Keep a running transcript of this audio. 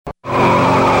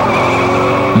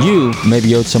you may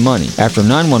be owed some money. After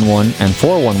 911 and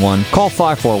 411, call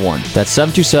 541. That's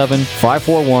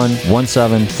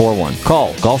 727-541-1741.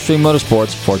 Call Gulfstream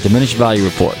Motorsports for a diminished value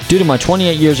report. Due to my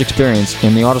 28 years experience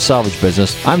in the auto salvage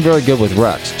business, I'm very good with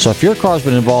wrecks. So if your car's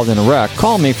been involved in a wreck,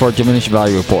 call me for a diminished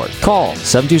value report. Call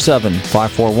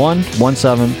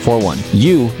 727-541-1741.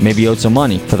 You may be owed some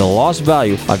money for the lost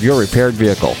value of your repaired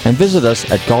vehicle. And visit us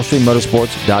at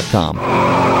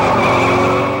GulfstreamMotorsports.com.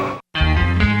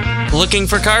 Looking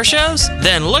for car shows?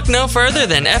 Then look no further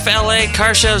than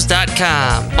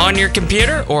FLACarshows.com. On your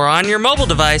computer or on your mobile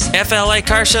device,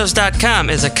 FLACarshows.com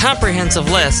is a comprehensive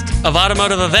list of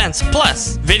automotive events,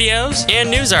 plus videos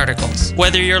and news articles.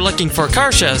 Whether you're looking for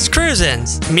car shows,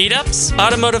 cruise-ins, meetups,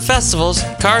 automotive festivals,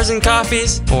 cars and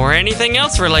coffees, or anything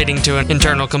else relating to an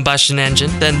internal combustion engine,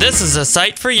 then this is a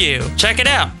site for you. Check it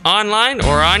out online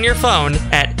or on your phone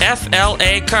at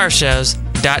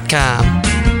FLACarshows.com.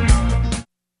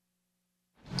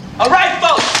 All right,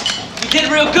 folks, we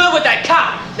did real good with that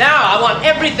car. Now I want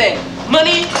everything.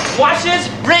 Money, watches,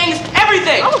 rings,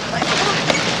 everything. Oh.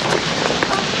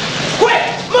 Quick,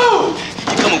 move!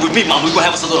 You coming with me, Mom? We gonna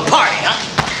have us a little party, huh?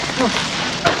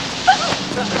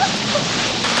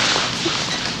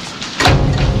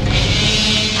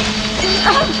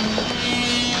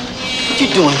 What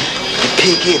you doing, you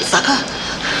pighead sucker?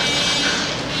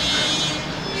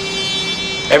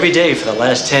 Every day for the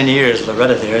last 10 years,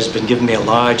 Loretta there has been giving me a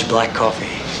large black coffee.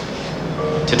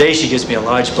 Today she gives me a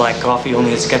large black coffee,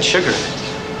 only it's got sugar in it.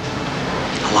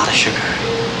 A lot of sugar.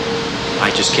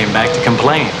 I just came back to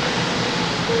complain.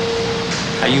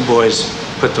 Now you boys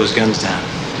put those guns down.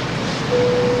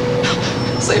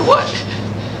 Say what?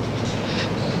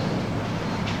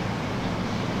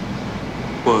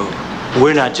 Well,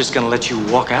 we're not just gonna let you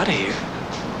walk out of here.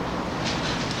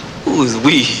 Who's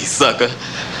we, sucker?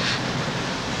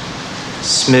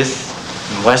 Smith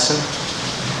and Wesson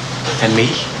and me.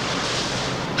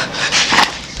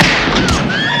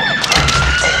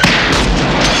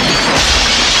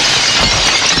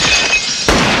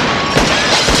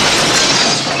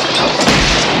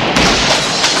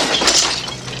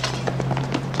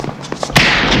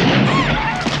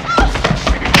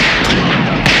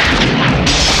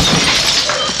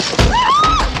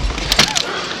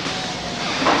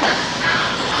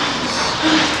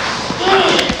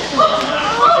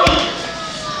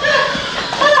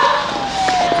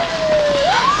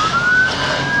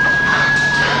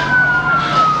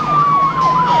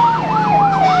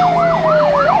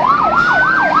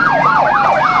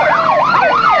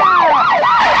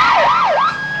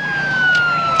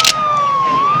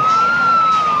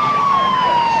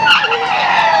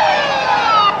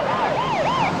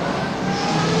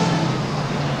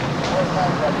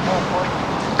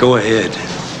 Go ahead.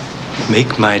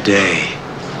 Make my day.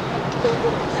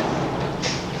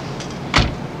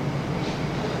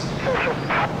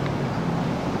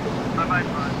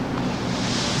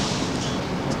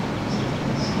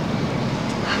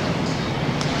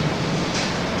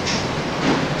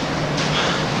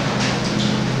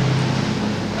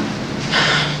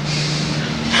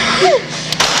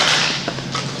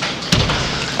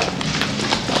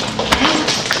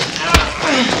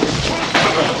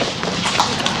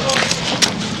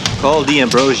 Call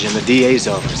D'Ambrosio in the DA's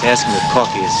office. Ask him if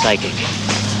coffee is psychic.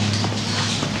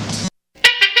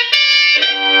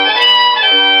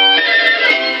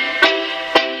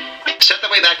 Set the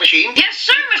Wayback Machine. Yes,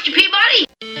 sir, Mr. Peabody.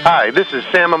 Hi, this is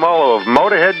Sam Amolo of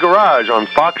Motorhead Garage on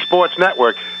Fox Sports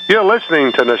Network. You're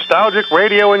listening to Nostalgic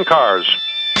Radio and Cars.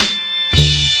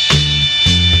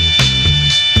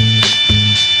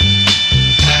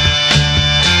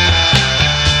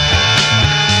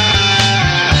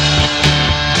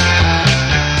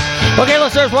 Okay,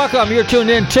 listeners, welcome. You're tuned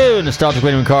in to Nostalgic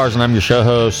Radio and Cars, and I'm your show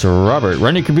host, Robert.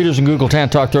 Run your computers and Google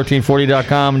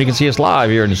TanTalk1340.com, and you can see us live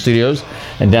here in the studios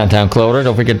in downtown Clover.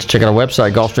 Don't forget to check out our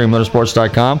website,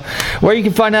 GulfstreamMotorsports.com, where you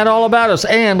can find out all about us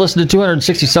and listen to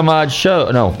 560 some odd shows.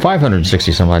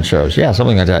 Yeah,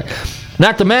 something like that.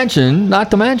 Not to mention,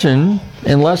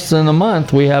 in less than a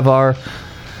month, we have our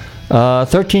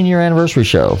 13-year anniversary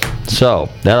show. So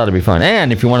that ought to be fun.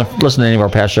 And if you want to listen to any of our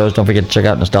past shows, don't forget to check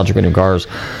out nostalgicradiocars.com.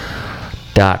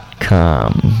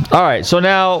 All right, so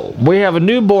now we have a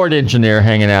new board engineer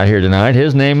hanging out here tonight.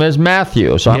 His name is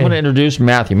Matthew. So I'm going to introduce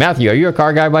Matthew. Matthew, are you a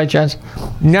car guy by chance?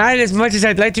 Not as much as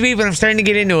I'd like to be, but I'm starting to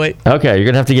get into it. Okay, you're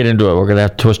going to have to get into it. We're going to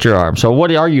have to twist your arm. So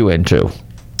what are you into?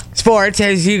 Sports,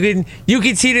 as you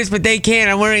can see this, but they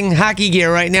can't. I'm wearing hockey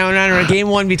gear right now in honor of Game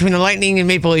 1 between the Lightning and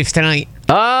Maple Leafs tonight.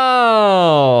 Oh,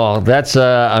 Oh, that's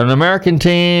an American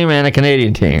team and a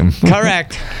Canadian team.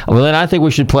 Correct. Well, then I think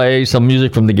we should play some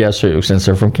music from the Guess Who, since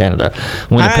they're from Canada.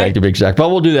 Winnipeg, right. to be exact. But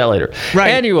we'll do that later. Right.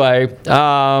 Anyway,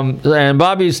 and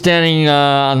Bobby's standing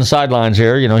on the sidelines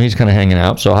here. You know, he's kind of hanging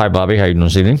out. So, hi, Bobby. How you doing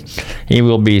this evening? He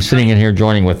will be sitting in here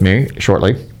joining with me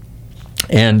shortly.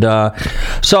 And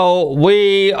so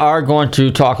we are going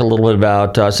to talk a little bit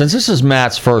about, since this is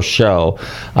Matt's first show,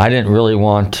 I didn't really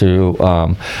want to,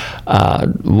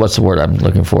 what's the word I'm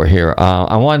looking for here?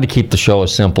 I wanted to keep the show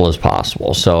as simple as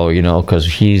possible. So, you know,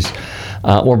 because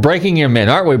we're breaking him in,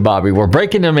 aren't we, Bobby? We're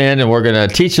breaking him in, and we're going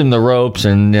to teach him the ropes.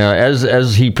 And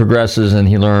as he progresses and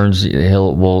he learns,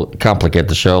 we'll complicate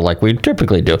the show like we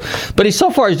typically do. But so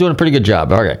far he's doing a pretty good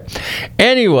job. Okay.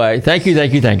 Anyway, thank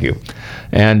you.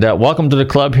 And welcome to the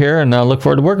club here, and I look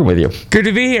forward to working with you. Good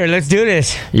to be here. Let's do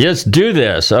this. Let's do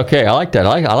this. Okay, I like that.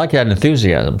 I like that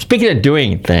enthusiasm. Speaking of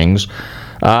doing things,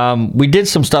 we did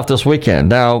some stuff this weekend.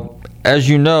 Now, as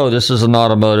you know, this is an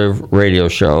automotive radio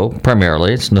show,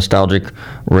 primarily. It's nostalgic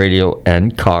radio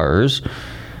and cars.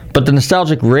 But the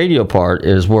nostalgic radio part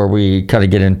is where we kind of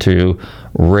get into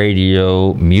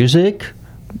radio music,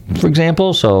 for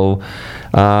example. So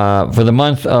for the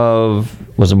month of,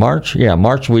 was it March? Yeah,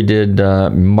 March we did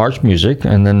March music,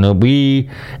 and then we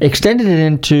extended it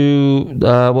into,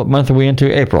 what month are we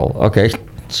into? April. Okay,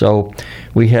 so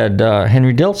we had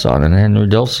Henry Diltz on, and Henry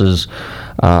Diltz is,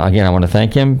 again, I want to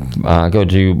thank him. Go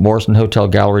to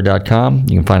MorrisonHotelGallery.com.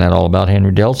 You can find out all about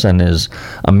Henry Diltz and his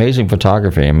amazing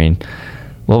photography. I mean,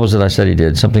 what was it I said he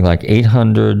did? Something like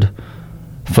 800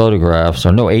 photographs,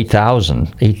 or no,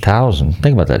 8,000. 8,000.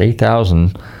 Think about that,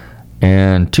 8,000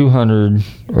 and 200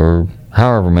 or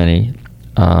however many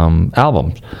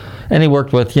albums. And he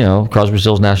worked with, you know, Crosby,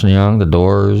 Stills, Nash & Young, The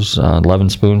Doors, Lovin'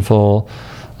 Spoonful,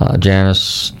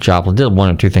 Janis Joplin. Did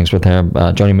one or two things with him.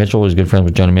 Joni Mitchell was good friends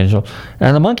with Joni Mitchell,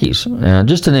 and the Monkees,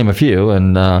 just to name a few.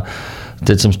 And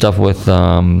did some stuff with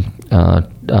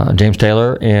James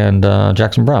Taylor and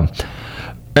Jackson Browne.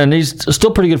 And he's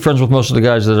still pretty good friends with most of the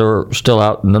guys that are still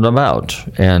out and about.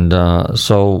 And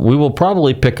so we will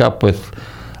probably pick up with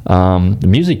the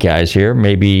music guys here,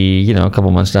 maybe, you know, a couple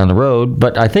months down the road.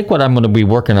 But I think what I'm going to be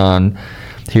working on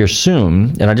here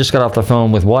soon, and I just got off the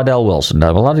phone with Waddell Wilson.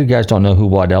 Now, a lot of you guys don't know who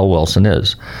Waddell Wilson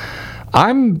is.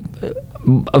 I'm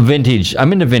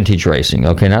into vintage racing,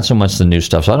 okay, not so much the new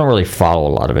stuff, so I don't really follow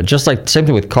a lot of it. Just like, same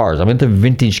thing with cars. I'm into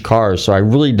vintage cars, so I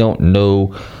really don't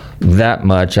know that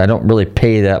much. I don't really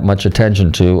pay that much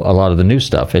attention to a lot of the new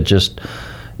stuff. It's,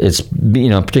 you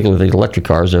know, particularly the electric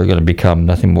cars, they're going to become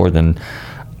nothing more than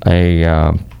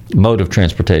a mode of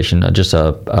transportation, just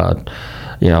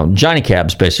you know, Johnny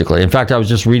cabs, basically. In fact, I was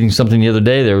just reading something the other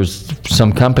day. There was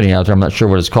some company out there, I'm not sure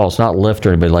what it's called. It's not Lyft or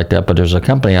anybody like that, but there's a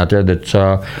company out there that's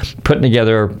putting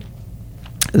together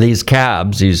these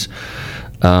cabs,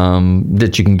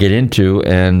 that you can get into,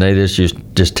 and they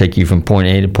just take you from point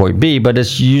A to point B, but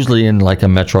it's usually in like a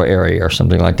metro area or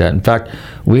something like that. In fact,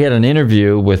 we had an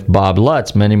interview with Bob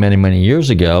Lutz many years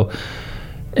ago,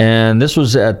 and this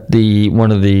was at one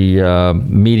of the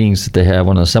meetings that they have,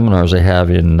 one of the seminars they have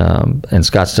in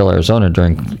Scottsdale, Arizona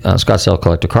during Scottsdale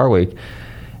Collector Car Week,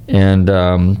 and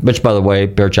which, by the way,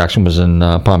 Bear Jackson was in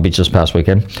Palm Beach this past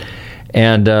weekend.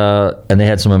 And they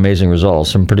had some amazing results,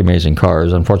 some pretty amazing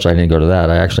cars. Unfortunately, I didn't go to that.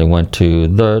 I actually went to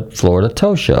the Florida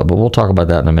Tow Show, but we'll talk about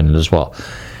that in a minute as well.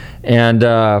 And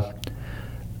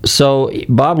so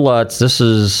Bob Lutz,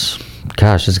 it's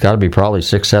got to be probably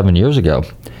 6-7 years ago.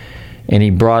 And he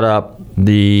brought up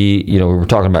we were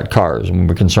talking about cars, and we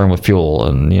were concerned with fuel,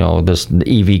 and, you know, this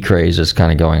EV craze is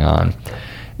kind of going on.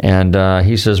 And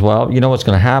he says, well, you know what's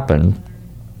going to happen,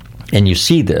 and you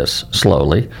see this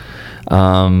slowly.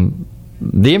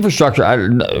 The infrastructure,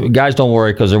 guys, don't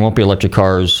worry, because there won't be electric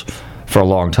cars for a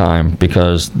long time,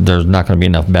 because there's not going to be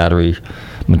enough battery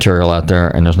material out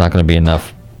there, and there's not going to be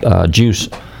enough juice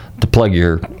to plug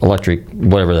your electric,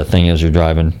 whatever the thing is you're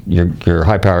driving, your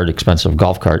high-powered, expensive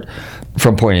golf cart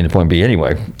from point A to point B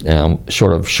anyway,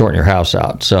 short of shorting your house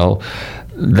out. So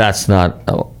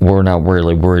we're not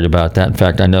really worried about that. In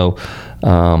fact, I know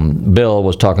Bill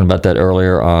was talking about that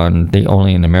earlier on the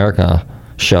Only in America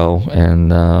show, and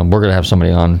we're going to have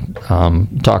somebody on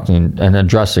talking and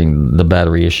addressing the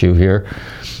battery issue here.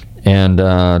 And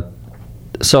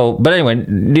but anyway,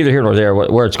 neither here nor there.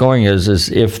 Where it's going is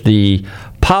if the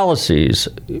policies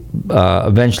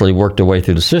eventually work their way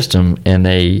through the system and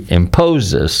they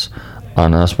impose this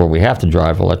on us where we have to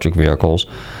drive electric vehicles,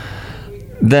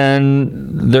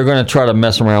 then they're going to try to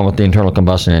mess around with the internal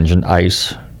combustion engine,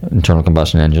 ICE, internal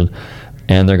combustion engine,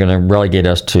 and they're going to relegate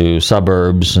us to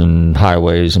suburbs and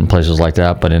highways and places like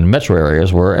that. But in metro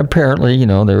areas where apparently,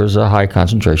 there is a high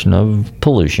concentration of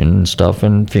pollution and stuff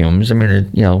and fumes. I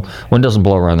mean, wind doesn't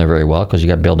blow around there very well because you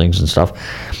got buildings and stuff.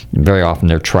 Very often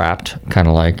they're trapped, kind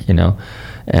of like,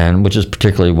 and which is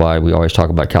particularly why we always talk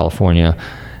about California.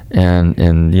 And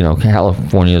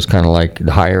California is kind of like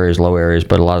the high areas, low areas,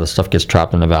 but a lot of the stuff gets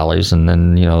trapped in the valleys, and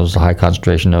then there's a high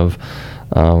concentration of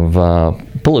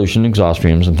pollution, exhaust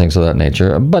fumes, and things of that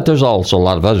nature. But there's also a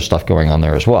lot of other stuff going on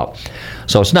there as well.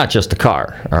 So it's not just the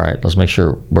car. All right, let's make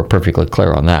sure we're perfectly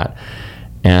clear on that.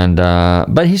 And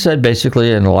but he said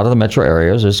basically in a lot of the metro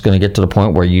areas, it's going to get to the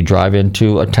point where you drive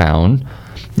into a town,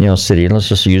 city, and let's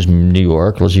just use New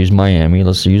York, let's use Miami,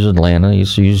 let's use Atlanta,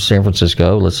 let's use San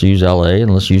Francisco, let's use LA,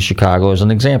 and let's use Chicago as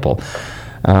an example,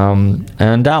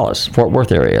 and Dallas, Fort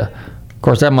Worth area. Of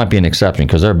course, that might be an exception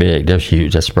because they're big, they're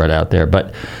huge, they're spread out there.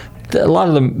 But a lot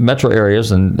of the metro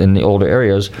areas and in the older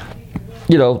areas,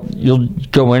 you'll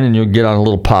go in and you'll get on a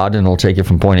little pod and it'll take you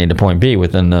from point A to point B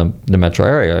within the metro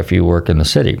area if you work in the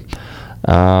city.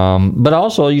 But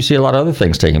also you see a lot of other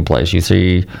things taking place. You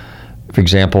see, for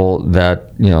example,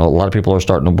 that a lot of people are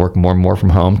starting to work more and more from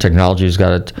home. Technology has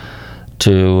got it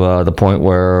to the point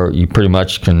where you pretty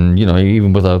much can,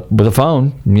 even with a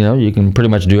phone, you can pretty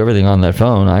much do everything on that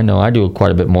phone. I know I do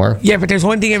quite a bit more. Yeah, but there's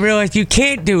one thing I realized you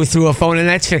can't do through a phone, and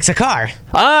that's fix a car.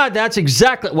 That's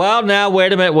exactly. Well, now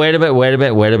wait a minute.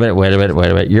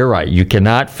 You're right. You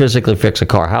cannot physically fix a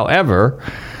car. However,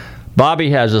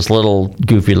 Bobby has this little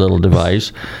goofy little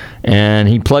device, and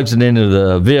he plugs it into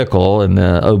the vehicle in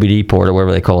the OBD port or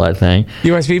whatever they call that thing.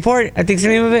 USB port, I think's the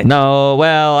name of it. No,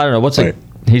 well, I don't know. What's it?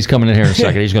 He's coming in here in a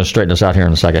second. He's going to straighten us out here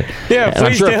in a second. Yeah,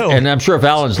 please do. And I'm sure if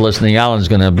Alan's listening, Alan's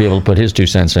going to be able to put his 2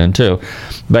 cents in too.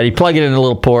 But you plug it in a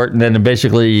little port, and then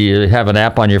basically you have an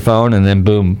app on your phone, and then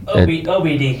boom.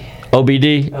 OBD.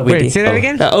 OBD? Wait, say that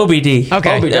again? OBD.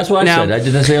 Okay. OBD. That's what I said. I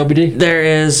didn't say OBD? There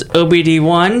is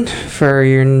OBD1 for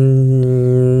your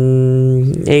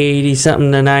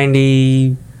 80-something to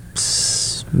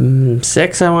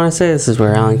 96, I want to say. This is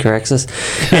where Alan corrects us.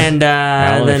 And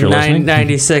then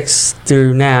 96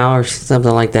 through now, or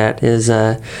something like that, is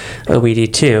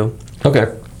OBD2.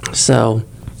 Okay. So,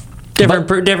 different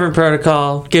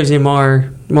protocol, gives you more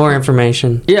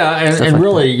information. Yeah, and like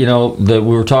really, we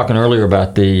were talking earlier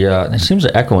about the. It seems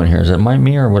an echo in here. Is it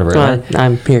me or whatever?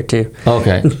 I'm here too.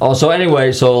 Okay. So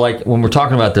anyway, like when we're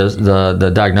talking about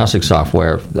the diagnostic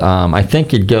software, I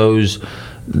think it goes,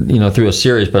 through a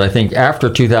series. But I think after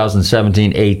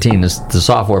 2017-18, the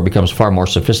software becomes far more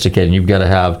sophisticated. And you've got to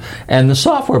have, and the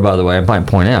software, by the way, I might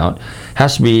point out,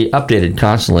 has to be updated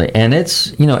constantly, and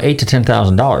it's $8,000 to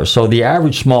 $10,000. So the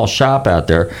average small shop out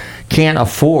there can't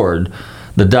afford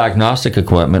the diagnostic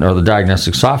equipment or the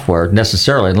diagnostic software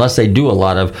necessarily unless they do a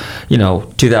lot of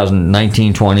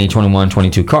 2019, 20, 21,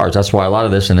 22 cars. That's why a lot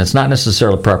of this, and it's not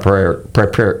necessarily proprietary.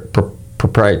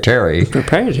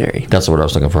 That's what I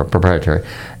was looking for, proprietary.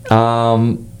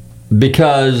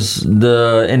 Because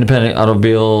the Independent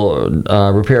Automobile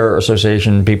Repair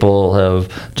Association people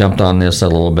have jumped on this a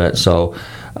little bit. So,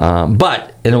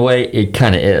 but in a way, it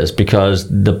kind of is because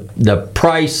the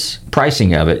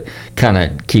pricing of it kind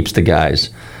of keeps the guys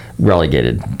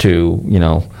relegated to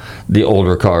the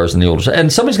older cars and the older,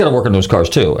 and somebody's got to work on those cars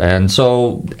too. And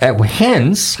so,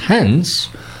 hence,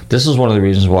 this is one of the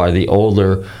reasons why the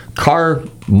older car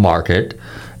market,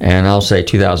 and I'll say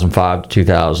 2005 to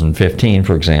 2015,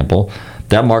 for example,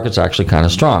 that market's actually kind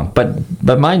of strong.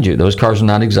 But mind you, those cars are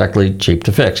not exactly cheap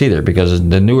to fix either, because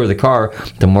the newer the car,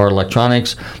 the more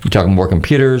electronics, you're talking more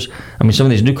computers. I mean, some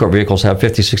of these new car vehicles have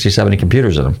 50, 60, 70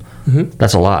 computers in them. Mm-hmm.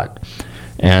 That's a lot.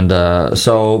 And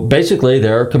so basically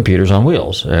they're computers on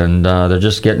wheels, and they're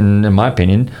just getting, in my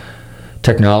opinion,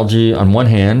 technology on one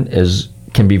hand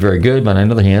can be very good, but on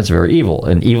the other hand, it's very evil.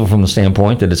 And evil from the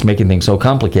standpoint that it's making things so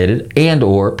complicated, and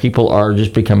or people are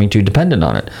just becoming too dependent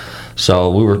on it. So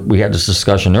we had this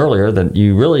discussion earlier that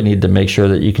you really need to make sure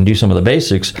that you can do some of the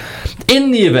basics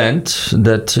in the event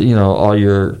that all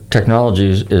your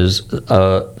technology is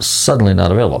suddenly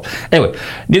not available. Anyway,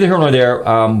 neither here nor there.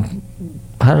 How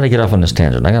did I get off on this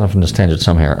tangent? I got off on this tangent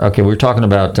somehow. Okay, we were talking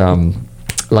about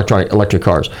electric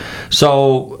cars.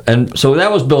 So that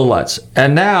was Bill Lutz.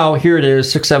 And now here it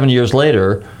is 6-7 years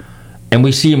later, and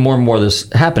we see more and more of this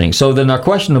happening. So then our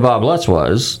question to Bob Lutz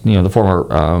was, the former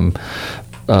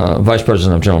vice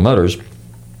president of General Motors,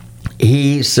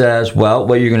 he says, well,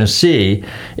 what you're going to see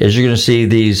is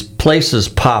these places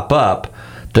pop up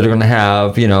that are going to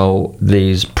have,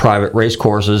 these private race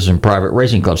courses and private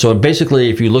racing clubs. So basically,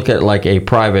 if you look at like a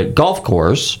private golf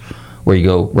course, where you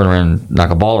go run around and knock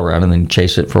a ball around and then you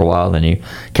chase it for a while, then you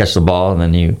catch the ball, and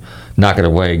then you knock it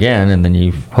away again, and then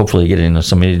you hopefully get into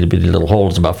some itty-bitty little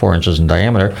holes about 4 inches in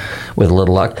diameter with a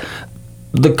little luck.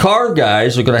 The car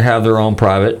guys are going to have their own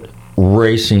private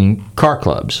racing car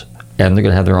clubs, and they're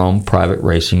going to have their own private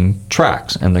racing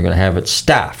tracks, and they're going to have it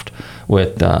staffed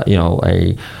with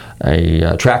a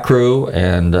track crew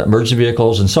and emergency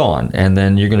vehicles and so on. And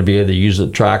then you're going to be able to use the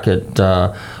track at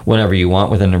whenever you want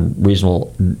within a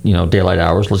reasonable daylight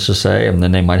hours, let's just say. And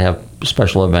then they might have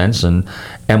special events, and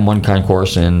M1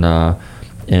 concourse in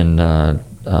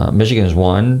Michigan is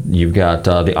one. You've got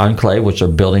the Enclave, which are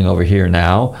building over here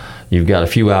now. You've got a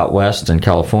few out west in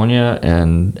California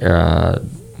and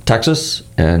Texas,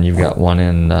 and you've got one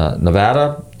in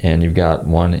Nevada, and you've got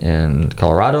one in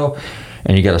Colorado,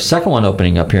 and you got a second one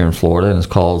opening up here in Florida, and it's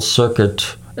called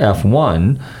Circuit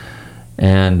F1,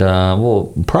 and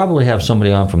we'll probably have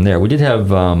somebody on from there. We did have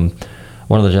one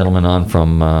of the gentlemen on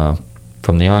from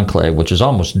the Enclave, which is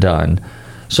almost done.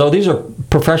 So these are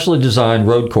professionally designed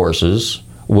road courses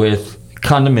with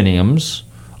condominiums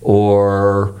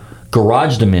or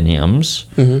garage dominiums.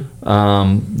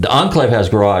 Mm-hmm. The Enclave has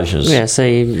garages. Yeah, so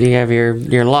you have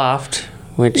your loft,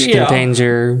 which contains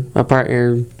your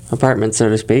apartment, so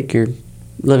to speak, your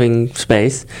living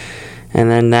space,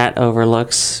 and then that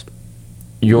overlooks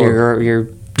your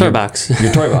toy box.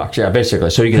 Your toy box, yeah, basically.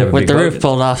 So you can have a with big the boat. roof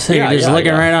pulled off, so you're just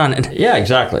looking right on it. Yeah,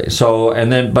 exactly. So,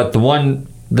 but the one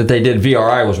that they did,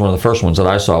 VRI, was one of the first ones that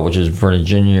I saw, which is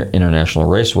Virginia International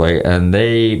Raceway, and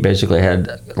they basically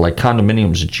had like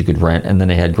condominiums that you could rent, and then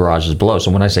they had garages below. So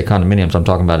when I say condominiums, I'm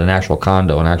talking about an actual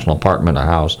condo, an actual apartment, a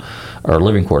house, or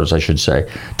living quarters, I should say,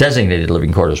 designated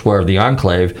living quarters, where the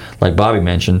Enclave, like Bobby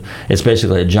mentioned, it's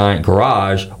basically a giant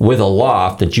garage with a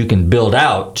loft that you can build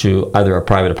out to either a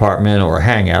private apartment or a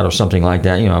hangout or something like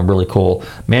that, a really cool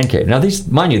man cave. Now, these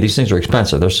things are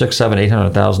expensive. They're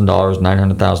 $600,000, $700,000, $800,000,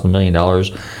 $900,000, $1 million.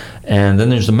 And then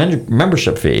there's the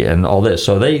membership fee and all this.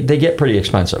 So they get pretty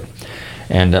expensive.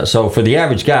 And so for the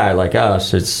average guy like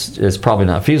us, it's probably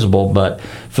not feasible. But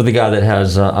for the guy that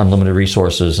has unlimited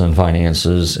resources and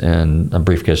finances and a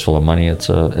briefcase full of money, it's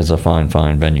a fine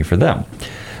venue for them.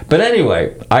 But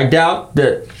anyway, I doubt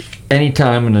that any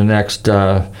time in the next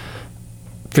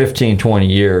 15, 20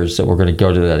 years that we're going to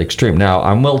go to that extreme. Now,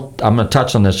 I'm going to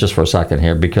touch on this just for a second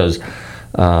here because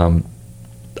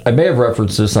I may have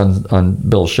referenced this on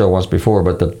Bill's show once before,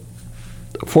 but the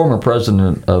former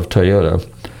president of Toyota,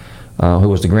 who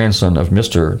was the grandson of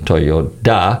Mr.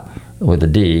 Toyoda with a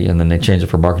D, and then they changed it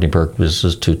for marketing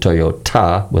purposes to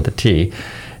Toyota with a T.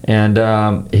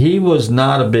 And he was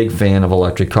not a big fan of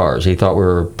electric cars. He thought we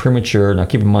were premature. Now,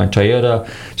 keep in mind, Toyota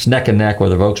is neck and neck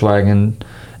with Volkswagen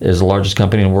is the largest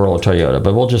company in the world, Toyota.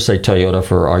 But we'll just say Toyota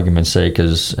for argument's sake, and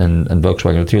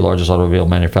Volkswagen are the two largest automobile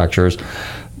manufacturers.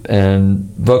 And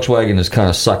Volkswagen is kind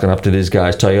of sucking up to these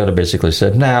guys. Toyota basically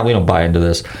said, nah, we don't buy into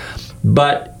this.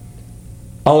 But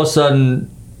all of a sudden,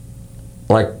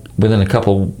 like within a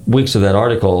couple weeks of that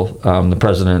article, the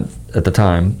president at the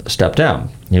time stepped down.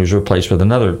 He was replaced with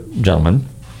another gentleman.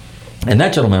 And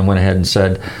that gentleman went ahead and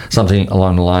said something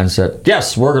along the lines that,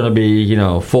 yes, we're going to be,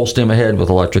 full steam ahead with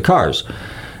electric cars.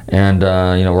 And,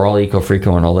 we're all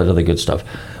eco-freako and all that other good stuff.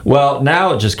 Well,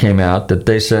 now it just came out that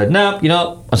they said, no,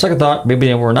 on second thought,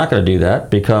 maybe we're not going to do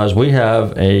that because we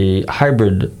have a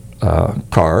hybrid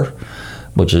car,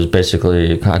 which is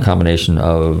basically a combination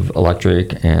of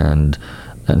electric and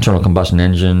internal combustion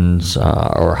engines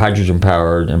or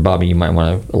hydrogen-powered. And, Bobby, you might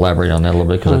want to elaborate on that a little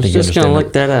bit because I think you understand. I was just going to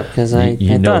look that up because I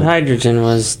thought hydrogen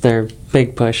was their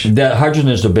big push. That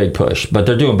hydrogen is their big push, but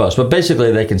they're doing both. But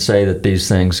basically, they can say that these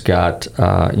things got,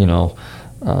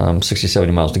 60,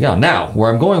 70 miles to go. Now,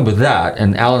 where I'm going with that,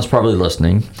 and Alan's probably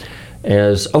listening,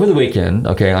 is over the weekend,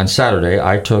 on Saturday,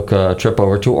 I took a trip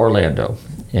over to Orlando.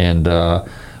 And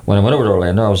when I went over to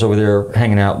Orlando, I was over there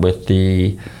hanging out with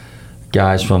the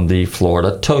guys from the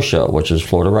Florida Tow Show, which is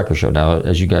Florida Record Show. Now,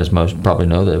 as you guys most probably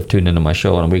know, that have tuned into my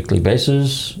show on a weekly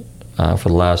basis for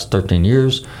the last 13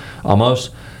 years, almost.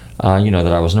 You know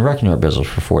that I was in the wrecking yard business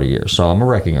for 40 years. So I'm a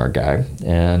wrecking yard guy.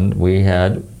 And we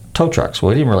had tow trucks. Well,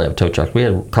 we didn't really have tow trucks. We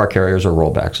had car carriers or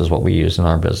rollbacks is what we used in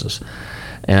our business.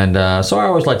 And so I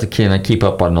always like to kind of keep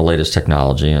up on the latest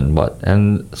technology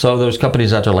and so there's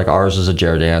companies out there like ours is a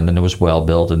Jerdan, then there was Well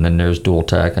Built, and then there's Dual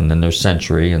Tech, and then there's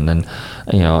Century, and then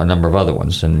a number of other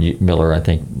ones. And Miller, I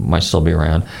think, might still be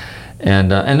around.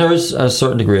 And there is a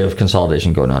certain degree of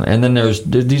consolidation going on. And then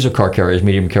these are car carriers,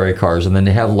 medium carrier cars, and then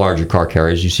they have larger car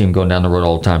carriers. You see them going down the road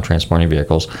all the time transporting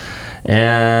vehicles.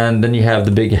 And then you have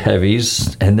the big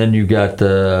heavies, and then you got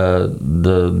the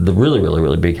really, really,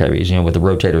 really big heavies, with the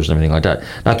rotators and everything like that.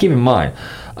 Now, keep in mind,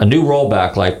 a new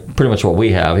rollback, like pretty much what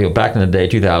we have, back in the day,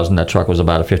 2000, that truck was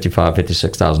about a $55,000,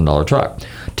 $56,000 truck.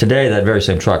 Today, that very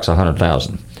same truck's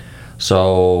 $100,000.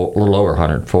 So a little over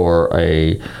 100 for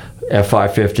a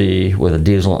F550 with a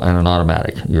diesel and an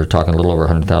automatic. You're talking a little over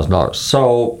 $100,000.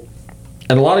 So,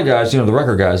 and a lot of guys, the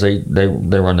wrecker guys, they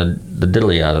run the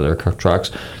diddly out of their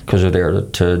trucks because they're there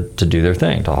to do their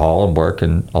thing, to haul and work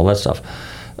and all that stuff.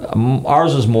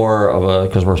 Ours is more of a,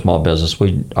 because we're a small business,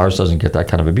 ours doesn't get that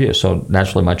kind of abuse. So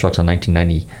naturally, my truck's a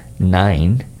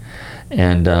 1999,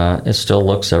 and it still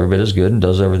looks every bit as good and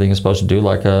does everything it's supposed to do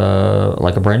like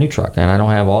a brand new truck. And I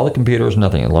don't have all the computers,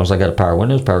 nothing. As long as I got power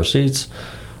windows, power seats,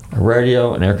 a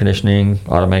radio, and air conditioning,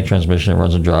 automatic transmission, it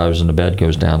runs and drives, and the bed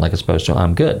goes down like it's supposed to,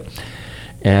 I'm good.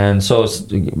 And so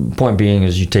the point being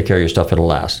is you take care of your stuff, it'll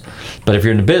last. But if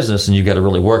you're in the business and you've got to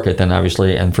really work it, then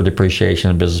obviously, and for depreciation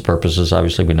and business purposes,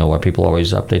 obviously we know why people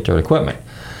always update their equipment.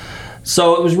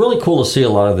 So it was really cool to see a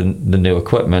lot of the new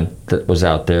equipment that was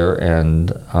out there, and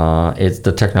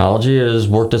the technology has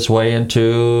worked its way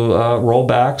into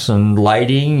rollbacks and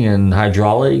lighting and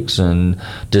hydraulics and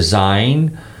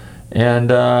design. And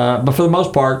but for the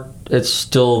most part, it's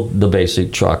still the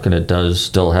basic truck, and it does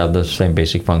still have the same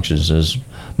basic functions as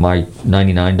my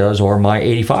 99 does, or my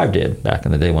 85 did back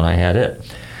in the day when I had it.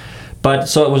 But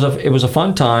so it was a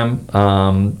fun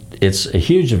time. It's a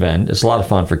huge event. It's a lot of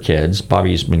fun for kids.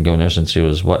 Bobby's been going there since he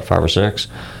was 5 or 6.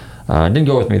 Didn't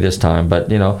go with me this time, but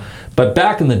But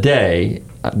back in the day,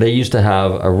 they used to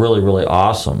have a really, really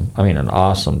awesome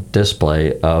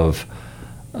display of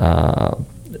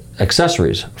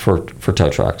accessories for tow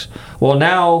trucks. Well,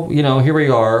 now, here we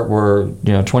are, we're,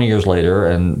 20 years later,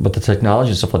 and with the technology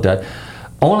and stuff like that,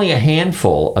 only a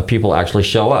handful of people actually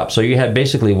show up. So you had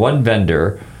basically one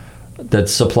vendor that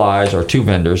supplies, or two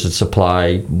vendors that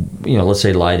supply, let's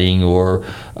say lighting or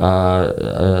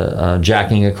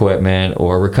jacking equipment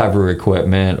or recovery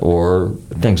equipment or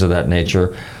things of that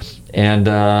nature. And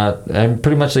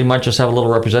pretty much they might just have a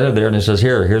little representative there, and it says,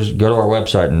 here's go to our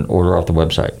website and order off the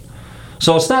website.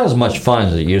 So it's not as much fun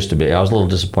as it used to be. I was a little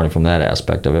disappointed from that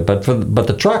aspect of it, but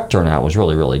the truck turnout was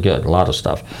really, really good. A lot of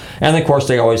stuff, and of course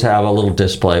they always have a little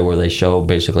display where they show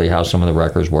basically how some of the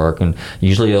wreckers work, and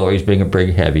usually they'll always bring a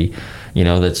big heavy,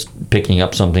 that's picking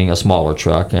up a smaller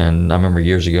truck. And I remember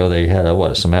years ago they had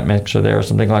a cement mixer there or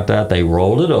something like that. They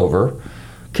rolled it over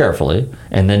carefully,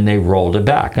 and then they rolled it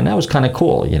back, and that was kind of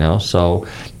cool, So,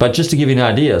 but just to give you an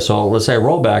idea, so let's say a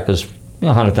rollback is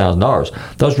 $100,000.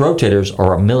 Those rotators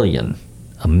are $1 million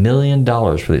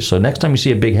for these. So next time you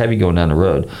see a big heavy going down the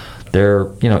road, they're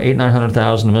 $800,000, $900,000,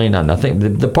 $1 million. I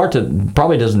think the part that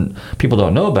probably people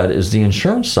don't know about it is the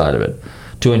insurance side of it.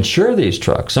 To insure these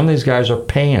trucks, some of these guys are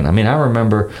paying. I mean, I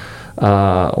remember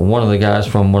one of the guys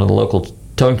from one of the local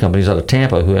towing companies out of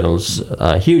Tampa who had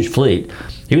a huge fleet.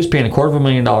 He was paying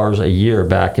 $250,000 a year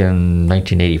back in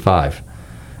 1985,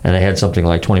 and they had something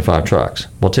like 25 trucks.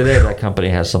 Well, today that company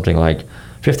has something like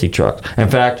 50 trucks. In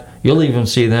fact, you'll even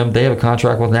see them, they have a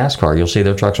contract with NASCAR. You'll see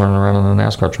their trucks running around on a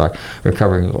NASCAR truck,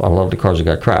 recovering a lot of the cars that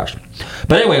got crashed.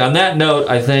 But anyway, on that note,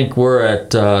 I think we're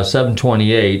at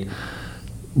 7:28.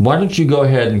 Why don't you go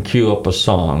ahead and cue up a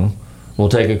song? We'll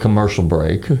take a commercial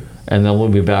break, and then we'll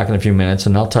be back in a few minutes,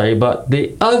 and I'll tell you about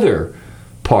the other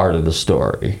part of the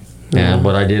story and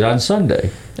what I did on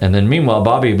Sunday. And then meanwhile,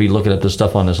 Bobby will be looking at the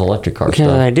stuff on this electric car stuff.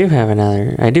 I do have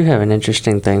an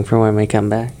interesting thing for when we come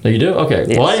back. Oh, you do? Okay.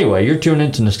 Yes. Well, anyway, you're tuned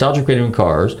into Nostalgic Radio and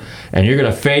Cars, and you're going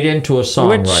to fade into a song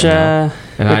right now.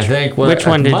 And I think... which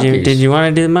one did you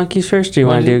want to do the Monkees first, or do you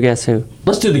want to do Guess Who?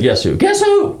 Let's do the Guess Who. Guess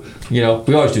Who? We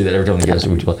always do that every time we Guess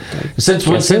Who.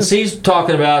 Since he's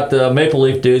talking about the Maple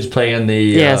Leaf dudes playing the...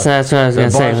 Yes, that's what I was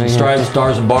going to say. Stripes,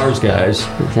 Stars and Bars guys.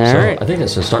 Right. I think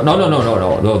it's a star... No,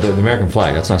 the American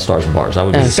flag. That's not Stars and Bars. I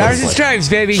would Stars and Stripes,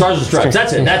 baby. Stars and Stripes.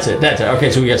 That's it. Okay,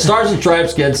 so we got Stars and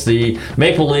Stripes against the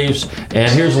Maple Leafs,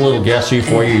 and here's a little Guess Who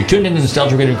for you. You're tuned in to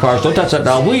Nostalgic Radio and Cars. Don't touch that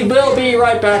dial. We will be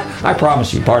right back. I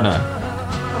promise you. Part 9.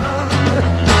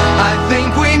 I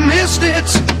think we missed it.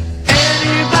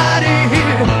 Anybody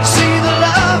here see the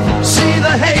love, see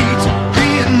the hate,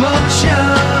 be in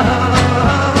motion?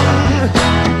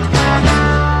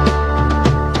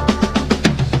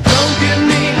 Don't give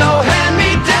me no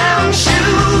hand-me-down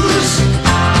shoes.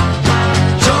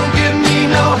 Don't give me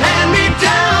no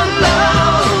hand-me-down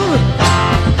love.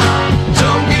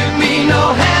 Don't give me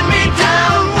no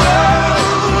hand-me-down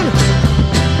world.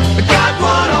 I got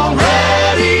one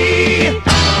already.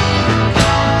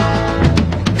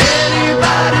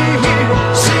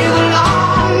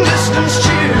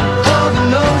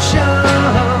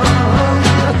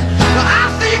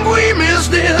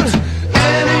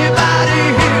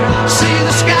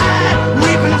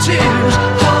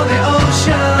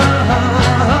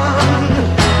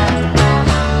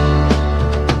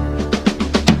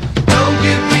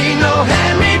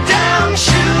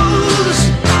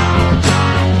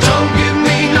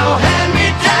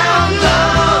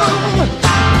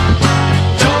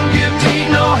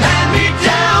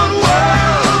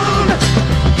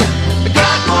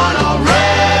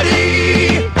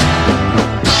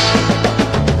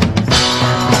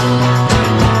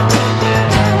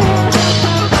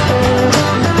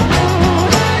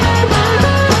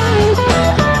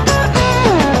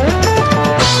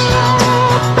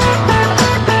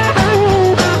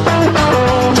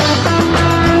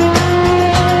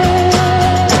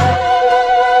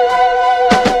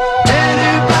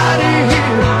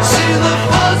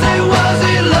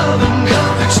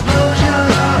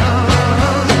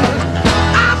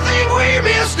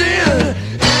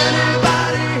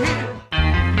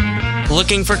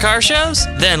 for car shows?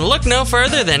 Then look no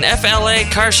further than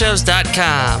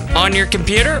FLACarshows.com. On your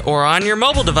computer or on your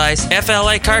mobile device,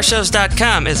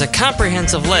 FLACarshows.com is a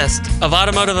comprehensive list of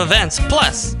automotive events,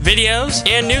 plus videos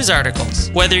and news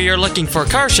articles. Whether you're looking for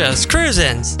car shows,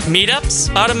 cruise-ins,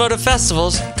 meetups, automotive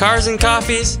festivals, cars and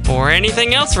coffees, or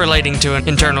anything else relating to an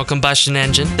internal combustion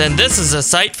engine, then this is a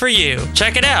site for you.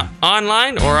 Check it out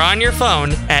online or on your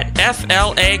phone at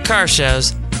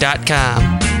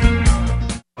FLACarshows.com.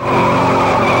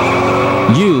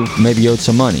 You may be owed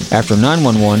some money. After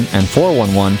 911 and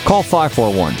 411, call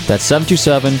 541. That's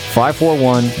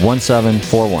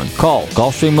 727-541-1741. Call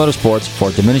Gulfstream Motorsports for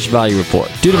a diminished value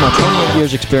report. Due to my 28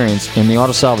 years experience in the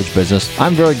auto salvage business,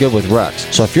 I'm very good with wrecks.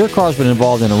 So if your car's been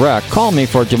involved in a wreck, call me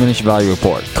for a diminished value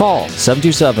report. Call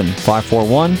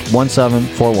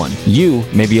 727-541-1741. You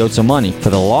may be owed some money for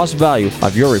the lost value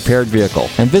of your repaired vehicle.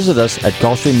 And visit us at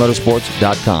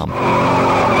GulfstreamMotorsports.com.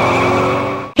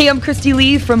 Hey, I'm Christy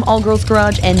Lee from All Girls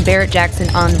Garage and Barrett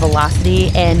Jackson on Velocity,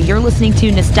 and you're listening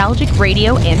to Nostalgic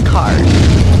Radio and Cars.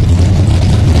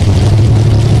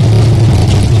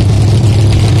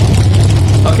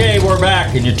 Okay, we're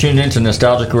back, and you're tuned into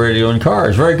Nostalgic Radio and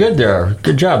Cars. Very good there.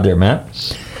 Good job there,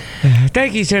 Matt.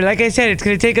 Thank you, sir. Like I said, it's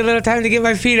going to take a little time to get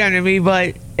my feet under me,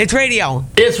 but it's radio.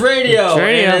 It's radio,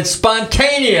 and it's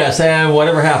spontaneous, and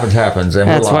whatever happens, happens. And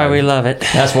that's why we love it.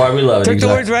 That's why we love it. Took the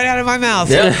words right out of my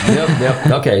mouth. Yep.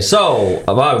 Okay, so,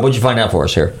 Bob, what'd you find out for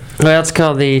us here? Well, it's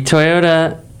called the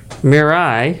Toyota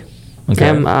Mirai, Okay.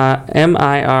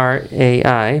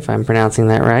 M-I-R-A-I, if I'm pronouncing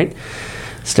that right.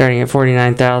 Starting at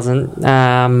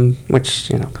 $49,000, which,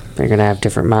 you know, they're going to have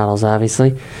different models,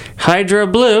 obviously. Hydro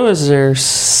Blue is their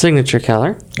signature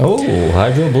color. Oh,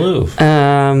 Hydro Blue.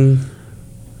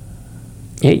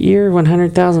 8-year,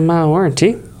 100,000-mile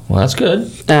warranty. Well, that's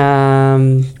good.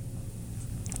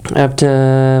 Up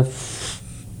to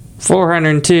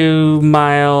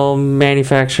 402-mile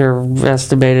manufacturer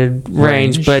estimated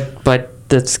range, but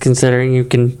that's considering you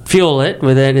can fuel it.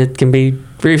 With it can be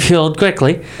refueled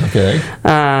quickly. Okay.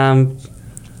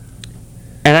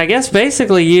 And I guess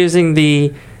basically using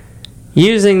the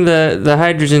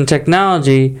hydrogen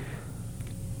technology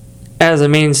as a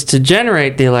means to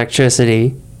generate the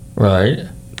electricity. Right.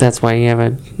 That's why you have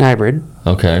a hybrid.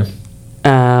 Okay.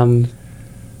 Out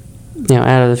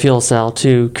of the fuel cell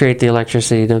to create the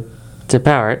electricity to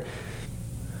power it.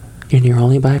 And your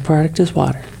only byproduct is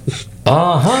water.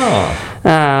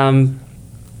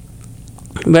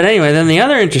 But anyway, then the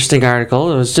other interesting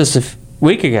article, it was just a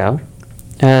week ago,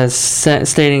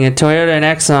 stating a Toyota and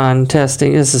Exxon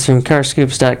testing, this is from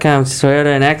carscoops.com, Toyota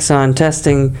and Exxon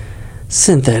testing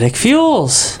synthetic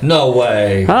fuels. No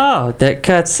way. Oh, that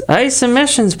cuts ICE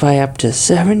emissions by up to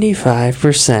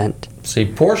 75%. See,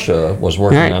 Porsche was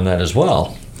working on that as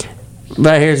well.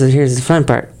 But here's the fun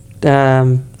part.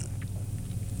 What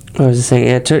was I saying?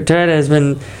 Yeah, Toyota has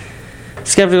been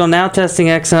skeptical now testing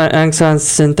Exxon's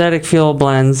synthetic fuel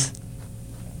blends.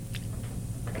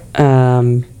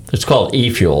 It's called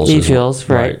e-fuels. E-fuels,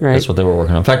 right. That's what they were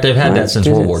working on. In fact, they've had that since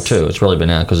World War II. It's really been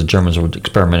out because the Germans were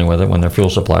experimenting with it when their fuel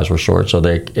supplies were short, so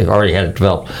they already had it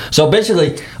developed. So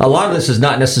basically, a lot of this is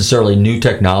not necessarily new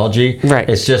technology. Right.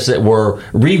 It's just that we're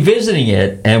revisiting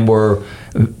it and we're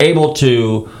able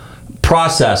to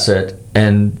process it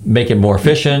and make it more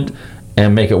efficient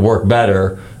and make it work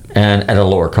better and at a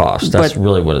lower cost. That's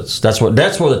really what it's. That's where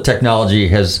the technology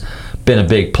has been a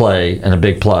big play and a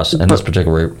big plus in this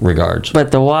particular regards. But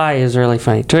the why is really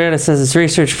funny. Toyota says its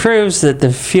research proves that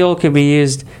the fuel could be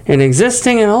used in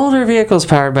existing and older vehicles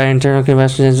powered by internal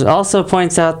combustion engines. It also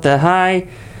points out the high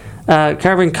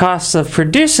carbon costs of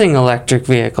producing electric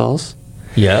vehicles.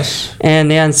 Yes. And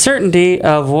the uncertainty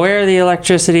of where the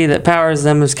electricity that powers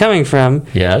them is coming from.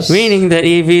 Yes. Meaning that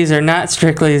EVs are not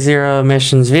strictly zero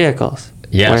emissions vehicles.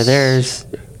 Yes. Where there's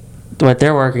what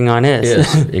they're working on is.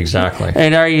 Yes, exactly.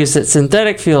 And argues that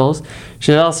synthetic fuels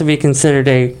should also be considered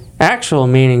a actual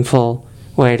meaningful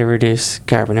way to reduce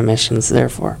carbon emissions,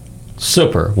 therefore.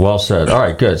 Super. Well said. All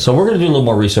right, good. So we're going to do a little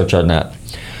more research on that.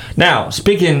 Now,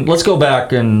 let's go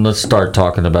back and let's start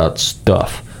talking about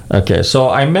stuff. Okay, so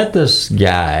I met this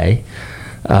guy,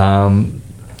 and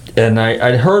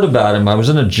I'd heard about him. I was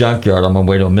in a junkyard on my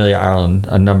way to Amelia Island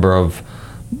a number of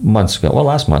months ago. Well,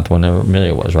 last month when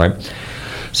Amelia was, right?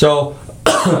 So,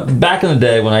 back in the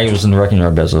day when I was in the wrecking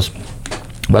yard business,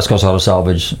 West Coast Auto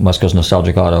Salvage, West Coast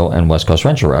Nostalgic Auto, and West Coast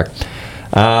Rent-A-Wreck,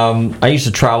 I used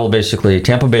to travel basically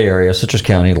Tampa Bay area, Citrus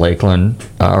County, Lakeland,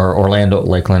 or Orlando,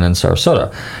 Lakeland, and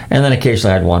Sarasota, and then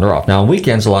occasionally I'd wander off. Now on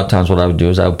weekends, a lot of times what I would do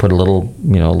is I would put a little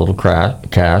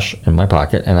cash in my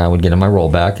pocket, and I would get in my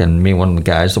rollback. And me and one of the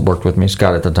guys that worked with me,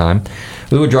 Scott at the time,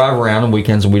 we would drive around on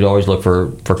weekends, and we'd always look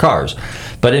for cars.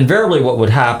 But invariably, what would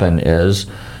happen is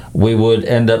we would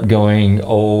end up going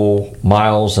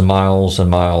miles and miles and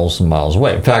miles and miles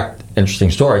away. In fact,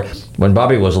 interesting story. When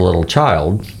Bobby was a little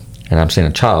child. And I'm saying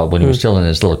a child, when he was still in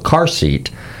his little car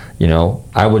seat,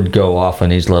 I would go off on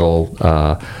these little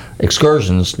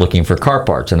excursions looking for car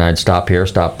parts. And I'd stop here,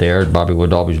 stop there. And Bobby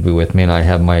would always be with me, and I'd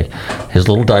have his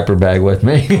little diaper bag with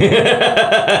me.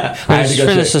 Let's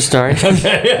finish the story.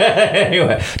 Okay.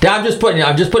 Anyway, I'm just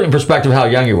putting in perspective how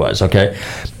young he was, okay?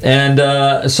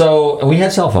 And so we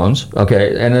had cell phones,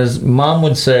 okay? And his mom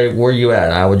would say, "Where are you at?"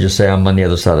 And I would just say, "I'm on the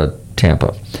other side of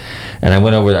Tampa." And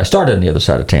I started on the other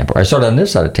side of Tampa. I started on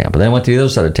this side of Tampa. Then I went to the other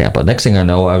side of Tampa. Next thing I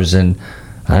know, I was in,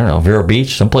 Vero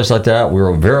Beach, someplace like that. We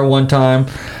were in Vero one time.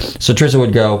 So Teresa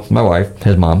would go, my wife,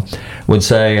 his mom, would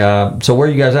say, "So where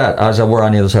are you guys at?" I said, "We're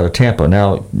on the other side of Tampa."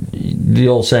 Now, the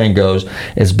old saying goes,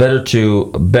 it's better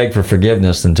to beg for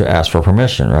forgiveness than to ask for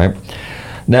permission, right?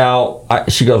 Now,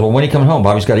 she goes, "Well, when are you coming home?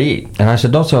 Bobby's got to eat." And I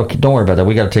said, don't worry about that.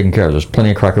 We got it taken care of. There's plenty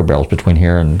of Cracker Barrels between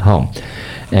here and home.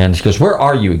 And she goes, "Where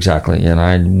are you exactly?" And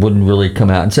I wouldn't really come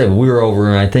out and say, we were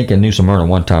over, I think, in New Smyrna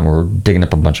one time. We were digging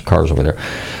up a bunch of cars over there.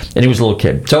 And he was a little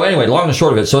kid. So anyway, long and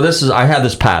short of it, I had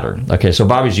this pattern. Okay, so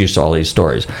Bobby's used to all these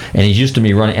stories. And he's used to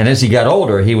me running. And as he got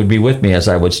older, he would be with me as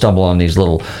I would stumble on these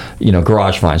little,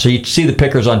 garage finds. So you see the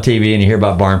pickers on TV and you hear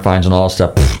about barn finds and all that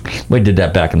stuff. We did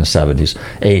that back in the 70s,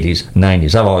 80s,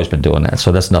 90s. I've always been doing that.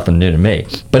 So that's nothing new to me.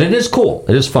 But it is cool.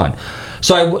 It is fun.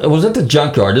 So I was at the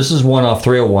junkyard. This is one off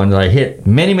 301 that I hit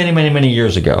many, many, many, many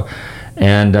years ago.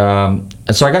 And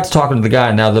so I got to talking to the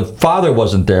guy. Now, the father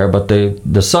wasn't there, but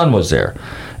the son was there.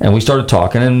 And we started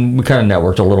talking, and we kind of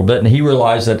networked a little bit. And he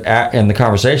realized that in the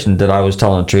conversation that I was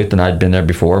telling the truth, and I'd been there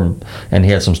before, and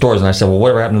he had some stories. And I said, "Well,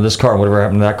 whatever happened to this car? Whatever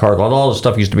happened to that car?" All this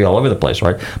stuff used to be all over the place,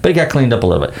 right? But it got cleaned up a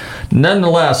little bit.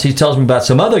 Nonetheless, he tells me about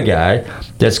some other guy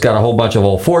that's got a whole bunch of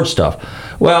old Ford stuff.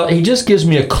 Well, he just gives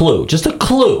me a clue, just a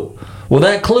clue. Well,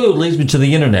 that clue leads me to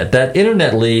the internet. That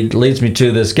internet lead leads me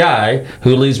to this guy,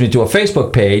 who leads me to a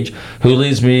Facebook page, who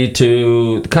leads me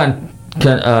to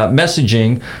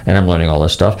messaging, and I'm learning all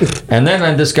this stuff. And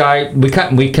then this guy,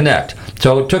 we connect.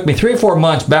 So it took me 3 or 4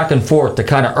 months back and forth to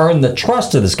kind of earn the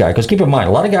trust of this guy. Because keep in mind,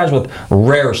 a lot of guys with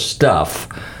rare stuff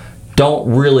don't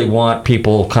really want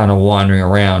people kind of wandering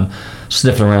around,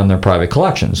 sniffing around their private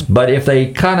collections. But if they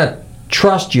kind of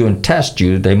trust you and test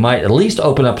you, they might at least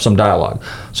open up some dialogue.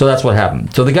 So that's what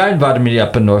happened. So the guy invited me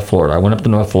up in North Florida. I went up to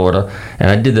North Florida,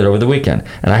 and I did that over the weekend.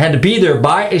 And I had to be there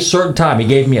by a certain time. He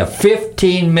gave me a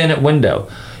 15-minute window.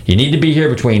 You need to be here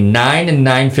between 9 and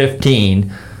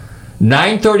 9:15.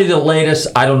 9:30 the latest,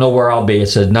 I don't know where I'll be. It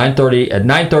says 9:30. At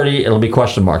 9:30, it'll be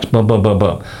question marks. Boom, boom, boom,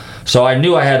 boom. So I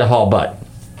knew I had to haul butt.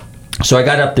 So I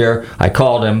got up there. I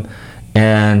called him,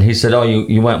 and he said, "Oh,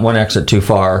 you went one exit too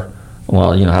far."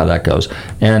 Well, you know how that goes.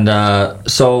 And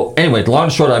so, anyway, long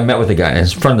and short, I met with the guy. And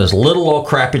it's in front of this little old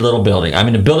crappy little building. I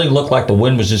mean, the building looked like the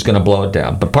wind was just going to blow it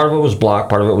down. But part of it was block,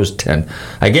 part of it was tin.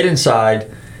 I get inside,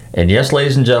 and yes,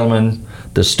 ladies and gentlemen,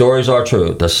 the stories are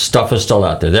true. The stuff is still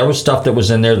out there. There was stuff that was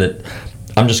in there that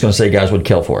I'm just going to say guys would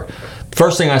kill for.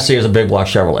 First thing I see is a big block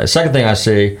Chevrolet. Second thing I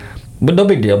see, but no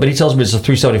big deal, but he tells me it's a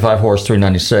 375 horse,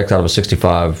 396 out of a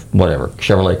 65, whatever,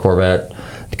 Chevrolet Corvette.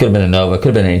 It could have been a Nova, could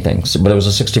have been anything, but it was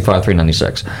a 65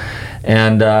 396.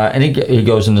 And he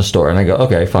goes in the store, and I go,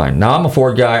 okay, fine. Now, I'm a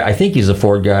Ford guy. I think he's a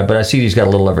Ford guy, but I see he's got a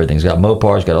little everything. He's got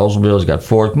Mopars, he's got Oldsmobiles, he's got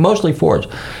Fords, mostly Fords.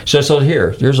 So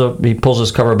he pulls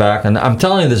his cover back, and I'm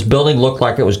telling you, this building looked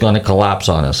like it was going to collapse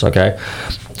on us, okay?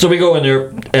 So we go in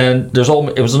there, and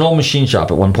it was an old machine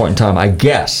shop at one point in time, I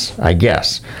guess,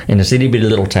 in this itty-bitty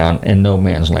little town in no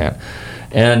man's land.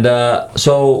 And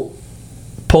so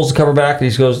pulls the cover back,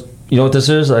 and he goes, "You know what this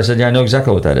is?" I said, "Yeah, I know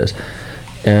exactly what that is."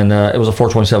 And it was a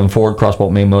 427 Ford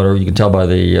crossbolt main motor. You can tell by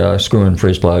the screw-in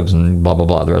freeze plugs and blah, blah,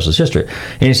 blah. The rest is history.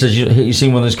 And he says, you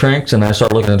seen one of these cranks? And I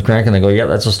start looking at the crank, and I go, yeah,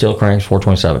 that's a steel crank,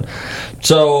 427.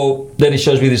 So then he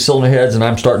shows me these cylinder heads, and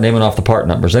I'm starting naming off the part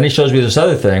numbers. Then he shows me this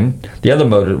other thing, the other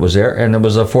motor that was there, and it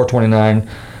was a 429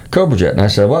 Cobra Jet. And I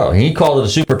said, well, he called it a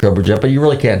super Cobra Jet, but you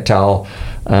really can't tell.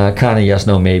 Kind of yes,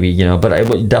 no, maybe, but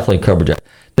it definitely Cobra Jet.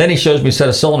 Then he shows me a set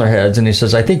of cylinder heads, and he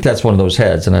says, I think that's one of those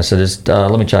heads. And I said,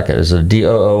 let me check it. It's a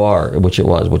DOOR, which it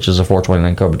was, which is a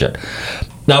 429 Cobra Jet.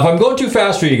 Now, if I'm going too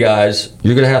fast for you guys,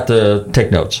 you're going to have to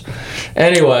take notes.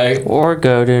 Anyway. Or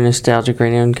go to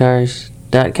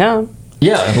nostalgicradioandcars.com.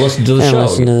 Yeah, and listen to the show.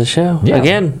 Listen to the show. Yeah.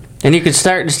 Again, And you could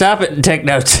start and stop it and take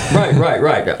notes.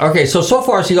 Right. Okay, so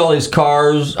far I see all these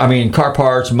cars, car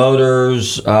parts,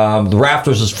 motors, the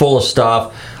rafters is full of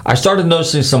stuff. I started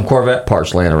noticing some Corvette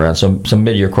parts laying around, some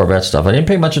mid-year Corvette stuff. I didn't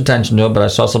pay much attention to it, but I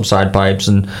saw some side pipes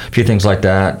and a few things like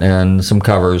that, and some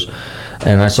covers.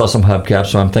 And I saw some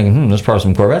hubcaps, so I'm thinking, there's probably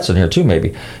some Corvettes in here too,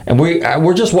 maybe. And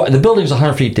we're just, the building's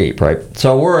 100 feet deep, right?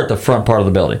 So we're at the front part of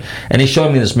the building. And he's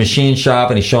showing me this machine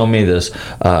shop, and he's showing me this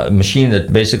machine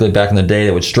that basically back in the day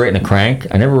that would straighten a crank.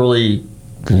 I never really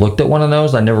looked at one of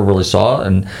those. I never really saw it.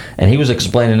 And he was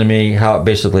explaining to me how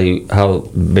basically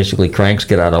cranks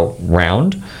get out of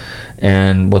round,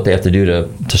 and what they have to do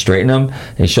to straighten them.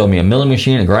 And he showed me a milling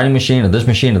machine, a grinding machine, and this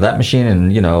machine, and that machine,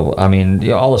 and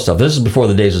all this stuff. This is before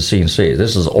the days of CNCs.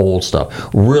 This is old stuff.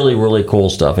 Really, really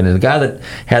cool stuff. And the guy that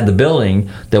had the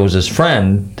building, that was his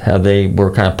friend, how they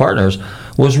were kind of partners,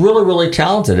 was really, really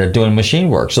talented at doing machine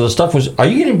work. So the stuff was... Are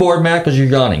you getting bored, Matt, because you're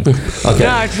yawning? Okay.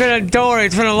 No, it's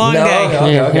been a long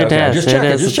day. Okay. Just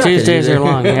checking. Tuesdays are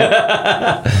long,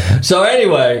 yeah. So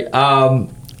anyway...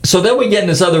 So then we get in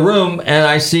this other room, and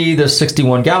I see the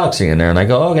 61 Galaxy in there, and I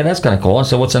go, okay, that's kind of cool. I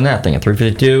said, what's in that thing, a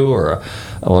 352 or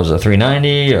was it a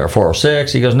 390 or a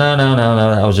 406? He goes, no,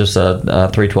 that was just a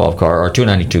 312 car or a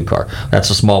 292 car.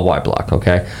 That's a small Y block,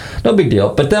 okay? No big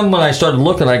deal. But then when I started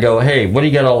looking, I go, hey, what do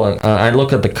you got I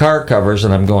look at the car covers,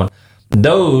 and I'm going,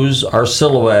 those are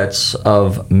silhouettes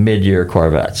of mid-year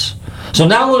Corvettes. So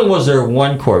not only was there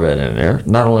one Corvette in there,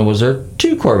 not only was there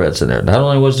two Corvettes in there, not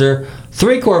only was there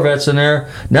three Corvettes in there,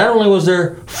 not only was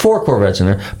there four Corvettes in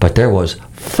there, but there was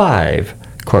 5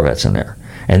 Corvettes in there.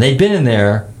 And they'd been in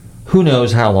there who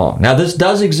knows how long. Now this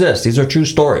does exist. These are true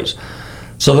stories.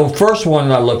 So the first one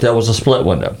that I looked at was a split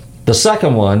window. The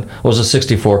second one was a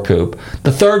 64 coupe.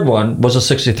 The third one was a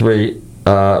 63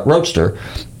 Roadster.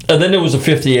 And then there was a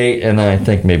 58, and I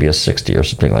think maybe a 60 or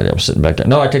something like that was sitting back there.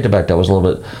 No, I take it back. That was a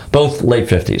little bit, both late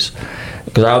 50s.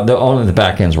 Because only the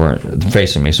back ends weren't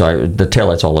facing me, so the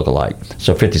taillights all look alike.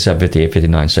 So 57, 58,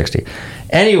 59, 60.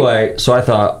 Anyway, so I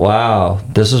thought, wow,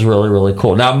 this is really, really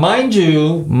cool. Now, mind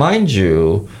you,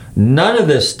 none of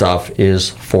this stuff is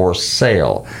for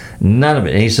sale. None of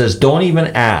it. And he says, don't even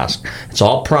ask. It's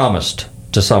all promised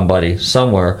to somebody,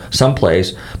 somewhere,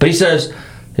 someplace. But he says,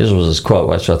 this was his quote,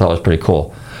 which I thought was pretty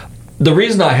cool. The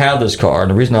reason I have this car, and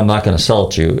the reason I'm not going to sell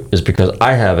it to you, is because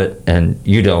I have it and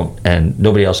you don't, and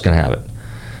nobody else can have it.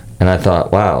 And I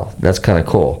thought, wow, that's kind of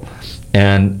cool.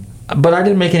 But I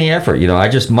didn't make any effort.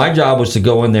 My job was to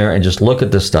go in there and just look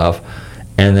at this stuff.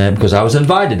 And then, because I was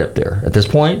invited up there. At this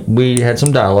point, we had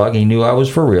some dialogue. He knew I was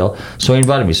for real. So he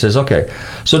invited me. He says, okay,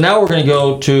 so now we're going to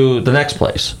go to the next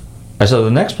place. I said, the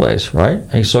next place, right?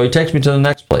 And so he takes me to the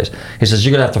next place. He says,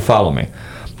 you're going to have to follow me.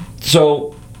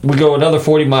 So we go another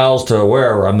 40 miles to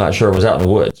wherever, I'm not sure, it was out in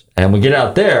the woods. And we get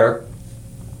out there,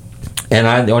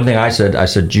 and the only thing I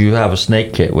said, do you have a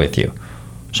snake kit with you?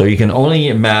 So you can only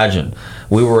imagine.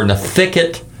 We were in a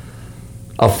thicket,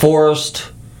 a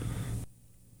forest,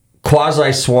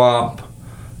 quasi-swamp,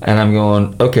 and I'm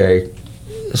going, okay,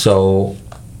 so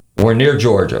we're near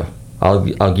Georgia.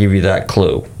 I'll give you that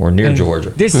clue. We're near Georgia.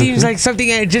 This seems like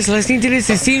something, just listening to this,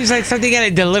 it seems like something out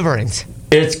of Deliverance.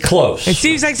 It's close. It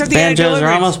seems like something out of Deliverance.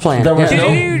 Banjos are almost playing. There was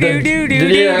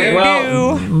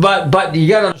but you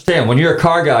got to understand, when you're a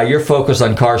car guy, you're focused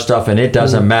on car stuff, and it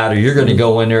doesn't matter. You're going to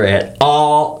go in there at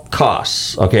all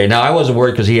costs. Okay, now I wasn't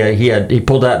worried because he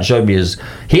pulled out and showed me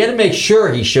he had to make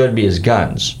sure he showed me his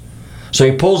guns. So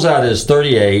he pulls out his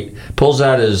 38, pulls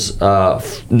out his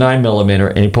 9mm,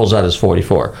 and he pulls out his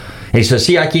 44. And he says,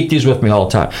 see, I keep these with me all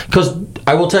the time. Because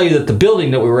I will tell you that the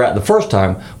building that we were at the first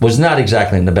time was not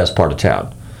exactly in the best part of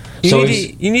town.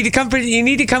 You need to come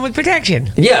with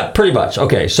protection. Yeah, pretty much.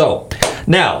 Okay, so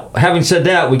now, having said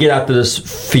that, we get out to this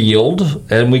field,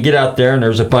 and we get out there, and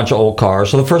there's a bunch of old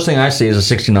cars. So the first thing I see is a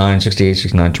 69, 68,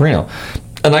 69 Torino.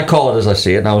 And I call it as I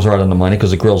see it, and I was right on the money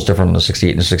because the grill's different on the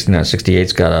 68 and the 69.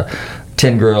 68's got a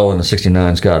tin grill, and the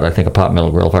 69's got, I think, a pot metal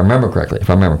grill, if I remember correctly.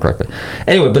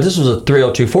 Anyway, but this was a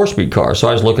 302 4-speed car, so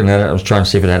I was looking at it. I was trying to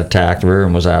see if it had a tack. The rear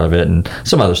end was out of it, and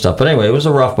some other stuff. But anyway, it was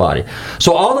a rough body.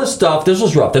 So all this stuff, this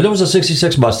was rough. Then there was a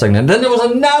 66 Mustang, and then there was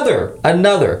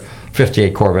another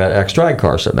 58 Corvette X-Drag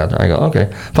car sitting out there. I go,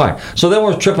 okay, fine. So then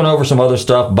we're tripping over some other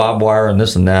stuff, barbed wire and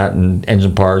this and that, and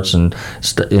engine parts and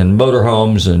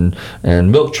motorhomes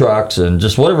and milk trucks and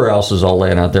just whatever else is all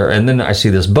laying out there. And then I see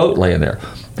this boat laying there.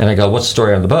 And I go, what's the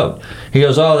story on the boat? He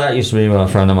goes, oh, that used to be a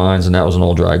friend of mine's, and that was an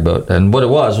old drag boat. And what it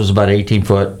was about an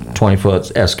 18-foot,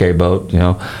 20-foot SK boat,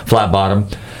 flat bottom.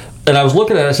 And I was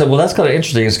looking at it, I said, well, that's kind of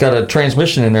interesting. It's got a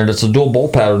transmission in there that's a dual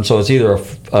bolt pattern, so it's either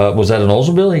was that an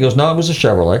Oldsmobile? He goes, no, it was a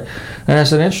Chevrolet. And I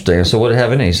said, interesting. I said, what did it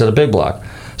have in it? He said, a big block.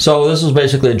 So this was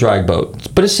basically a drag boat,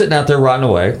 but it's sitting out there rotting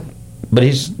away. But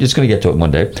he's going to get to it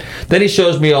one day. Then he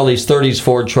shows me all these 30s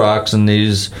Ford trucks and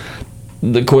the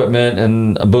equipment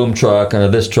and a boom truck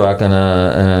and this truck and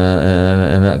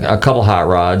a couple hot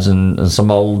rods and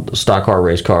some old stock car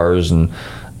race cars and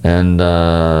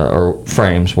or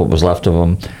frames, what was left of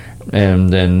them,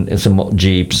 and then some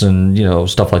Jeeps and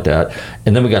stuff like that.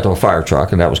 And then we got to a fire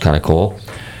truck, and that was kind of cool.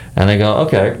 And I go,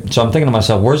 okay. So I'm thinking to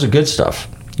myself, where's the good stuff?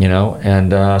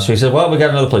 And so he said, well, we got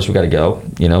another place we got to go.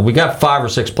 We got 5 or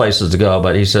 6 places to go,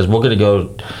 but he says, we're going to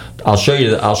go. I'll show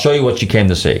you what you came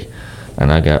to see.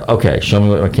 And I go, okay, show me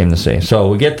what I came to see. So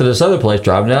we get to this other place,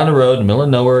 driving down the road in the middle of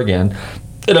nowhere again,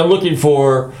 and I'm looking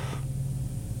for,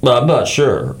 well, I'm not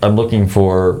sure. I'm looking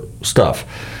for stuff.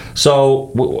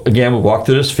 So again, we walk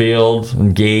through this field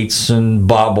and gates and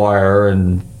barbed wire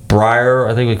and briar.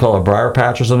 I think we call it a briar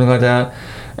patch or something like that.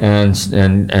 And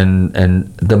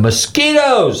the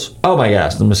mosquitoes. Oh my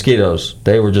gosh, the mosquitoes.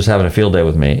 They were just having a field day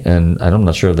with me, and I'm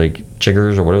not sure if they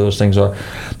chiggers or whatever those things are.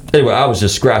 Anyway, I was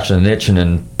just scratching and itching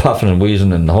and puffing and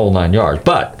wheezing and the whole 9 yards.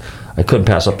 But I couldn't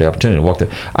pass up the opportunity to walk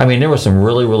there. I mean, there was some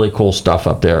really, really cool stuff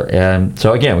up there. And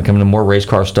so again, we come into more race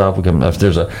car stuff. If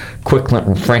there's a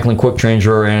Franklin Quick Change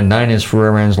rear end, 9-inch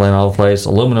rear ends laying all over the place,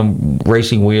 aluminum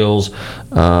racing wheels,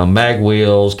 mag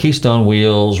wheels, Keystone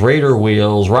wheels, Raider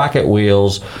wheels, Rocket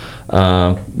wheels,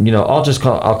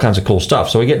 all kinds of cool stuff.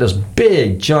 So we get this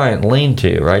big, giant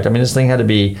lean-to, right? I mean, this thing had to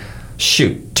be,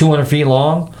 200 feet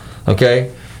long,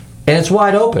 okay? And it's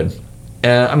wide open.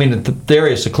 The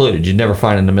area is secluded. You'd never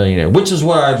find it in a million years. Which is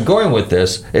where I'm going with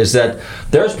this, is that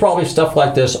there's probably stuff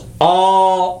like this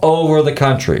all over the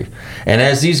country. And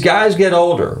as these guys get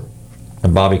older,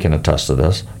 and Bobby can attest to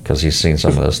this, because he's seen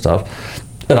some of this stuff,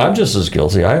 and I'm just as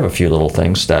guilty. I have a few little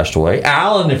things stashed away.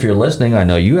 Alan, if you're listening, I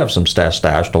know you have some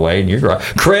stashed away. And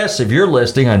Chris, if you're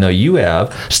listening, I know you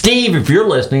have. Steve, if you're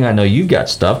listening, I know you've got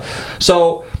stuff.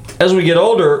 So as we get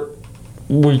older,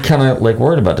 we kind of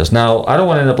worried about this. Now, I don't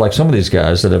want to end up like some of these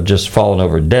guys that have just fallen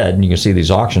over dead, and you can see these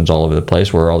auctions all over the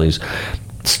place where all these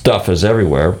stuff is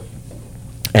everywhere.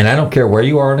 And I don't care where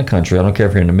you are in the country. I don't care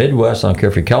if you're in the Midwest. I don't care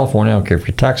if you're California. I don't care if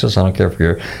you're Texas. I don't care if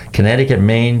you're Connecticut,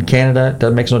 Maine, Canada.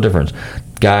 That makes no difference.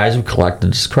 Guys have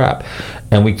collected this crap.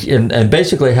 And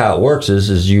basically how it works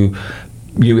is you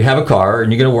have a car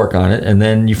and you're going to work on it, and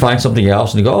then you find something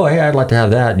else and you go, oh, hey, I'd like to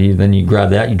have that. And then you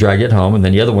grab that, you drag it home, and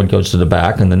then the other one goes to the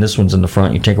back, and then this one's in the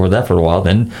front. You tinker with that for a while.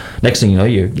 Then next thing you know,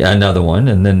 you get another one,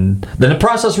 and then the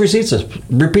process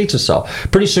repeats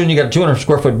itself. Pretty soon you got a 200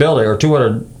 square foot building or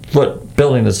 200 foot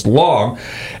building that's long,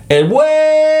 and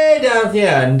way down at the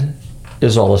end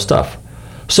is all this stuff.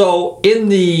 So in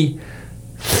the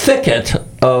thicket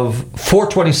of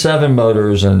 427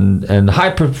 motors and high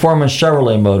performance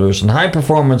Chevrolet motors and high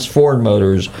performance Ford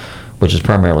motors, which is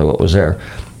primarily what was there,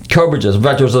 Cobra jets. In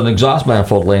fact, there was an exhaust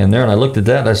manifold laying there, and I looked at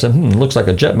that and I said, it looks like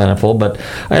a jet manifold, but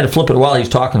I had to flip it while he's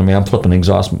talking to me. I'm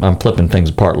flipping things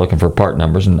apart, looking for part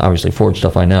numbers, and obviously Ford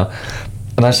stuff I know.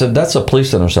 And I said, that's a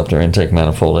police interceptor intake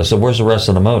manifold. I said, where's the rest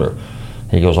of the motor?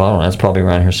 He goes, well, I don't know, that's probably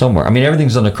around here somewhere. I mean,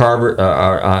 everything's on the carburetor,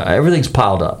 everything's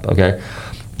piled up, okay?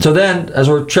 So then, as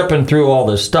we're tripping through all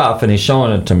this stuff, and he's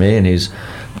showing it to me, and he's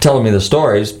telling me the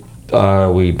stories,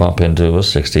 we bump into a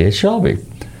 68 Shelby,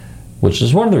 which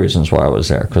is one of the reasons why I was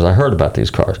there, because I heard about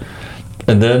these cars.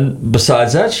 And then,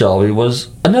 besides that Shelby, was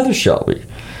another Shelby.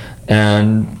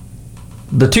 And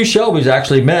the two Shelbys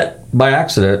actually met by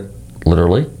accident,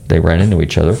 literally. They ran into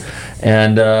each other.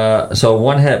 And so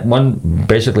one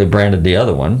basically branded the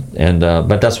other one,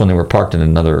 but that's when they were parked in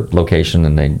another location,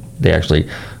 and they actually,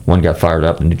 one got fired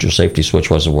up, the neutral safety switch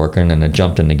wasn't working, and it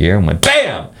jumped into gear and went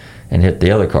BAM! And hit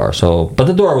the other car. So, but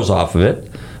the door was off of it.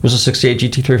 It was a 68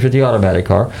 GT350 automatic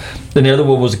car. Then the other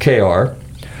one was a KR.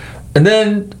 And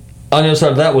then on the other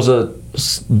side of that was a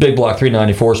big block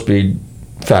 394 speed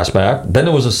fastback. Then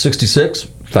it was a 66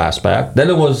 fastback.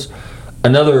 Then it was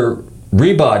another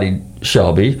rebodied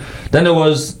Shelby. Then there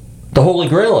was the holy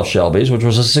grail of Shelbys, which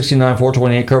was a 69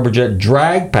 428 Cobra Jet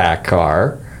drag pack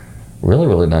car. Really,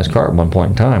 really nice car at one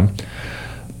point in time.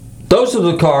 Those are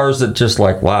the cars that just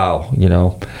wow,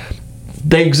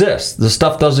 they exist. The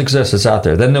stuff does exist. It's out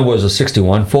there. Then there was a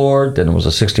 61 Ford. Then there was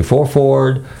a 64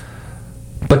 Ford.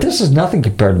 But this is nothing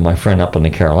compared to my friend up in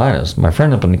the Carolinas. My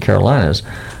friend up in the Carolinas,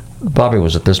 Bobby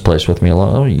was at this place with me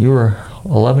alone. Oh, you were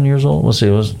 11 years old? Let's see,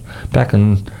 it was back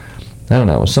in, I don't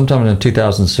know, it was sometime in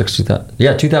 2006,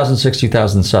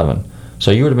 2007. So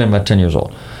you would have been about 10 years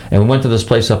old. And we went to this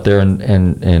place up there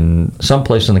in some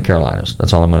place in the Carolinas.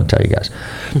 That's all I'm going to tell you guys.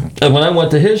 And when I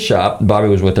went to his shop, Bobby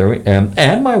was with there,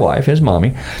 and my wife, his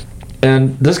mommy,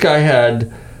 and this guy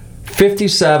had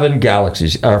 57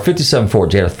 Galaxies, or 57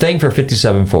 Fords. He had a thing for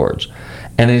 57 Fords.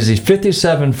 And there's these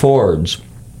 57 Fords.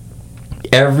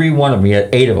 Every one of them, he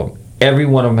had 8 of them. Every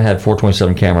one of them had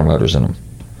 427 camera motors in them,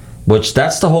 which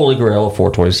that's the holy grail of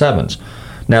 427s.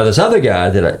 Now, this other guy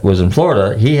that was in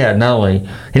Florida, he had not only, he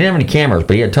didn't have any cameras,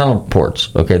 but he had tunnel ports.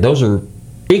 Okay, those are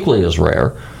equally as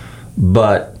rare,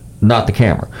 but not the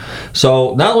camera.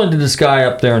 So not only did this guy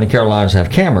up there in the Carolinas have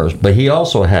cameras, but he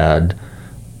also had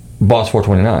Boss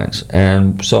 429s.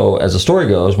 And so, as the story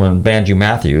goes, when Banjo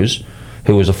Matthews,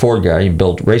 who was a Ford guy, he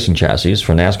built racing chassis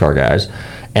for NASCAR guys,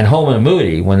 and Holman and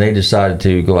Moody, when they decided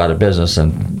to go out of business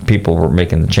and people were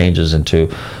making the changes into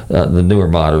the newer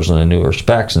models and the newer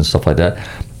specs and stuff like that,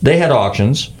 they had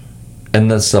auctions, and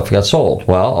that stuff got sold.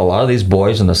 Well, a lot of these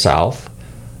boys in the South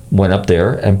went up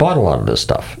there and bought a lot of this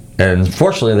stuff. And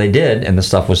fortunately, they did, and the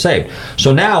stuff was saved.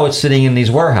 So now it's sitting in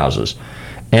these warehouses.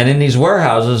 And in these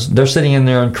warehouses, they're sitting in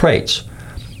there in crates,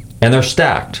 and they're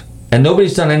stacked, and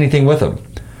nobody's done anything with them.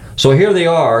 So here they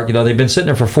are, they've been sitting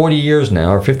there for 40 years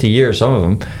now, or 50 years, some of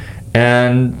them,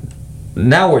 and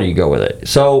now where do you go with it?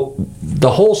 So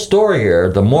the whole story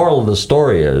here, the moral of the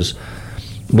story is,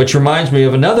 which reminds me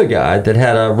of another guy that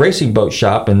had a racing boat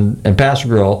shop in Paso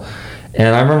Grill,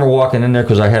 and I remember walking in there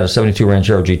because I had a 72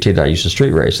 Ranchero GT that I used to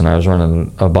street race, and I was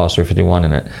running a Boss 351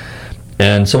 in it.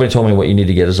 And somebody told me what you need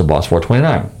to get is a Boss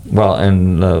 429. Well,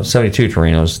 in the 72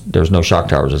 Torinos, there's no shock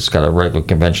towers. It's got a regular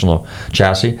conventional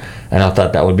chassis, and I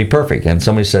thought that would be perfect. And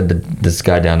somebody said that this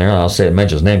guy down there, and I'll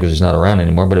mention his name because he's not around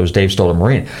anymore, but it was Dave Stoller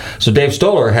Marine. So Dave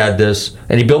Stoller had this,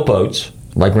 and he built boats,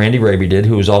 like Randy Raby did,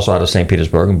 who was also out of St.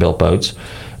 Petersburg and built boats.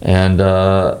 And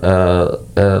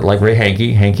like Ray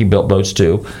Hankey built boats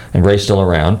too, and Ray's still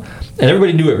around. And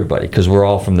everybody knew everybody because we're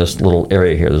all from this little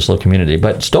area here, this little community.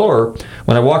 But Stoller,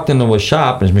 when I walked into his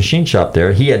shop, his machine shop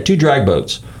there, he had 2 drag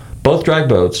boats. Both drag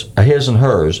boats, his and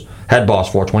hers, had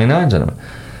Boss 429s in them.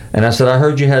 And I said, I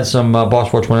heard you had some Boss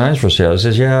 429s for sale. He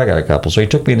says, yeah, I got a couple. So he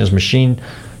took me in his machine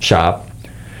shop,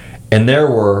 and there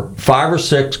were 5 or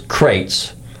 6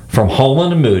 crates from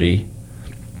Holman and Moody.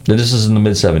 This is in the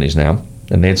mid-'70s now,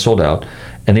 and they had sold out.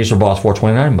 And these were Boss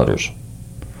 429 motors.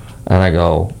 And I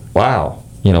go, wow.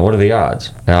 What are the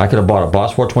odds? Now, I could have bought a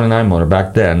Boss 429 motor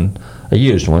back then, a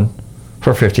used one,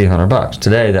 for $1,500.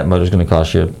 Today, that motor is going to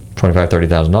cost you $25,000,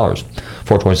 $30,000.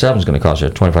 427 is going to cost you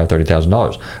 $25,000,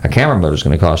 $30,000. A camera motor is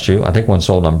going to cost you, I think one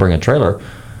sold on Bring a Trailer,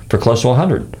 for close to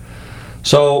 $100.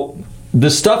 So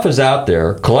this stuff is out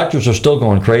there. Collectors are still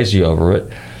going crazy over it.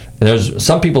 And there's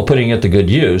some people putting it to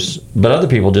good use, but other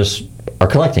people just are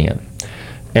collecting it.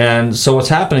 And so what's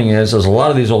happening is a lot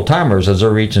of these old timers, as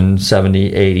they're reaching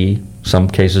 70, 80, some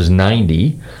cases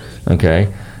 90,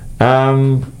 okay,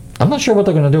 I'm not sure what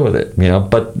they're going to do with it,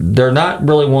 but they're not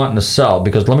really wanting to sell,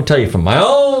 because let me tell you from my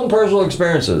own personal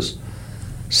experiences,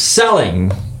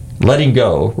 selling, letting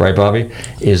go, right, Bobby,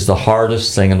 is the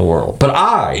hardest thing in the world. But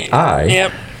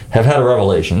I have had a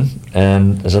revelation,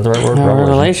 and is that the right word?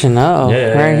 Revelation. Oh,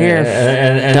 yeah, right here.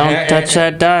 And don't touch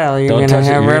that dial. You're going to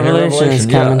have revelations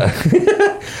coming.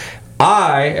 Yeah.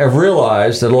 I have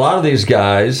realized that a lot of these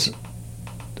guys,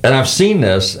 and I've seen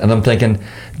this, and I'm thinking,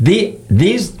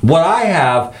 these what I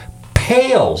have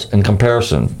pales in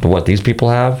comparison to what these people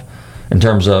have in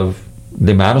terms of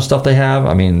the amount of stuff they have.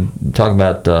 I mean, talking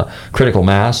about critical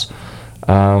mass,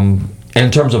 and in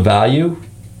terms of value.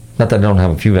 Not that I don't have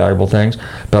a few valuable things,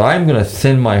 but I'm going to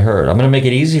thin my herd. I'm going to make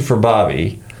it easy for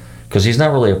Bobby, because he's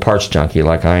not really a parts junkie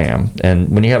like I am. And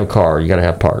when you have a car, you got to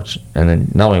have parts, and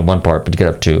then not only one part, but you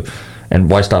got to have 2.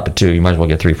 And why stop at 2? You might as well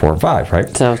get 3, 4, and 5,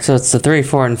 right? So it's the 3,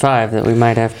 4, and 5 that we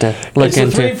might have to look into.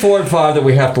 It's the 3, 4, and 5 that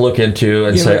we have to look into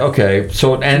and say, okay.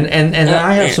 So and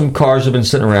I have some cars that have been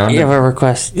sitting around. You have a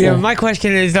request. Yeah, my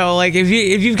question is though, like if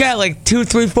you've got like 2,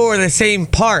 3, 4 of the same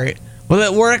part, will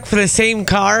it work for the same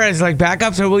car as like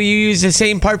backups, or will you use the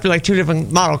same part for like 2 different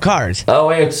model cars? Oh,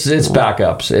 it's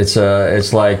backups. It's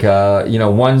like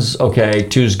one's okay,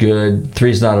 2's good,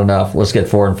 3's not enough. Let's get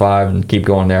 4 and 5 and keep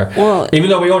going there. Well, even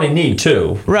though we only need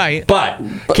 2, right? But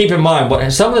keep in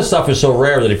mind, some of this stuff is so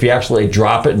rare that if you actually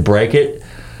drop it and break it,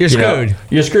 you're screwed.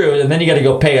 You're screwed, and then you got to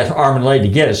go pay an arm and leg to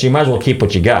get it. So you might as well keep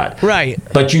what you got. Right.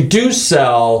 But you do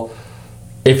sell.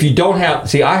 If you don't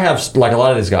have, I have, like a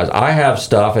lot of these guys, I have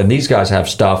stuff, and these guys have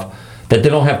stuff that they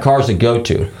don't have cars to go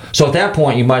to. So at that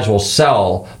point, you might as well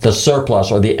sell the surplus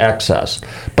or the excess.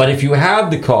 But if you have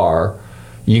the car,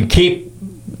 you keep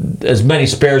as many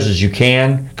spares as you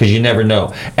can, because you never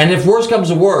know. And if worse comes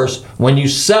to worse, when you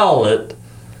sell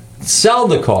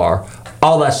the car,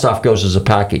 all that stuff goes as a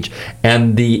package.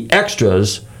 And the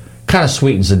extras kind of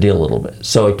sweetens the deal a little bit.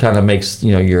 So it kind of makes,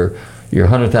 your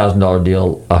 $100,000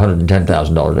 deal,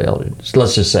 $110,000 deal.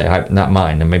 Let's just say, not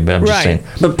mine. Maybe I'm just saying.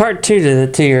 But part 2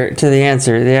 to the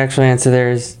answer, the actual answer there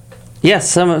is,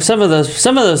 Yes, some of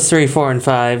those 3, 4, and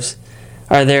 5s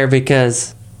are there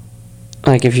because,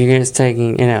 like, if you're just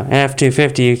taking,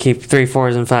 F-250, you keep 3,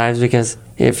 4s, and 5s because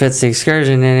it fits the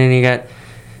Excursion, and then you got,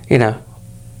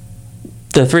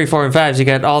 the 3, 4, and 5s. You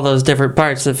got all those different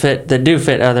parts that do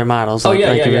fit other models. Like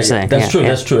you were saying. That's true.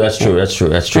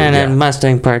 And then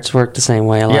Mustang parts work the same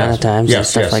way a lot of times and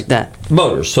stuff like that.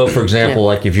 Motors. So, for example,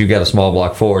 like if you got a small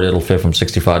block Ford, it'll fit from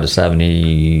 65 to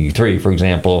 73, for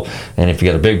example. And if you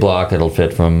got a big block, it'll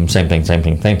fit from same thing.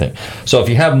 So if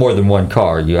you have more than one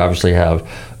car, you obviously have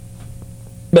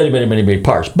many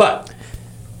parts. But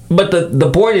the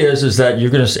point is that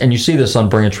you're going to, and you see this on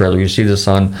Bring a Trailer, you see this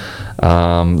on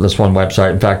this one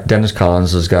website. In fact, Dennis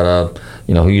Collins has got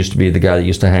who used to be the guy that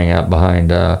used to hang out behind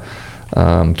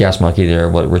Gas Monkey there,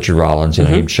 Richard Rollins,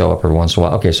 he'd show up every once in a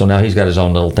while. Okay, so now he's got his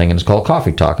own little thing, and it's called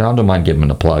Coffee Talk, and I don't mind giving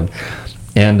him a plug.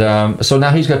 And so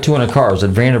now he's got 200 cars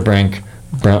that Vanderbrink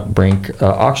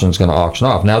auction is going to auction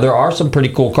off. Now, there are some pretty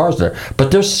cool cars there,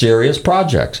 but they're serious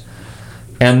projects.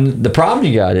 And the problem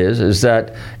you got is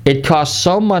that it costs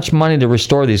so much money to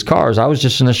restore these cars. I was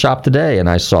just in the shop today and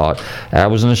I saw it. I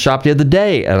was in the shop the other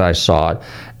day and I saw it.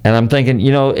 And I'm thinking,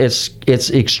 it's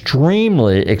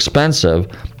extremely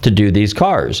expensive to do these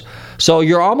cars. So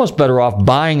you're almost better off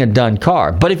buying a done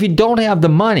car. But if you don't have the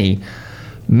money,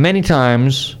 many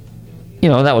times,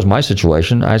 that was my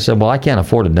situation. I said, well, I can't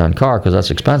afford a done car because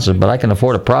that's expensive, but I can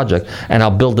afford a project and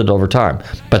I'll build it over time.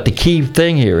 But the key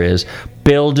thing here is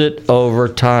build it over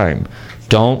time.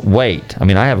 Don't wait. I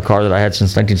mean, I have a car that I had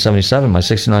since 1977, my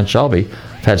 69 Shelby.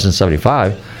 I've had since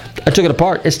 75. I took it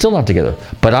apart. It's still not together.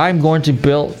 But I'm going to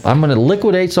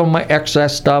liquidate some of my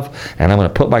excess stuff, and I'm going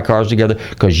to put my cars together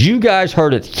because you guys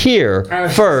heard it here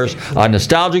first on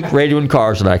Nostalgic Radio and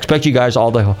Cars, and I expect you guys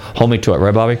all to hold me to it.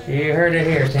 Right, Bobby? You heard it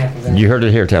here, Tampa Bay. You heard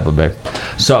it here, Tampa Bay.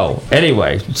 So,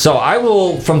 anyway, I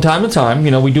will, from time to time,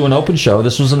 we do an open show.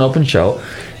 This was an open show.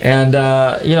 And,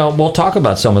 we'll talk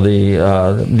about some of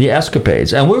the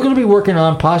escapades. And we're going to be working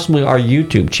on possibly our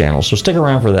YouTube channel, so stick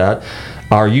around for that.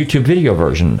 Our YouTube video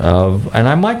version and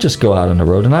I might just go out on the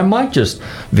road and I might just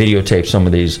videotape some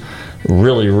of these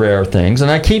really rare things. And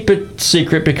I keep it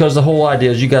secret because the whole idea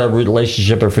is you got a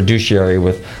relationship, a fiduciary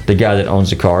with the guy that owns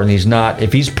the car. And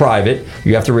if he's private,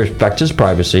 you have to respect his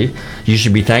privacy. You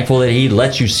should be thankful that he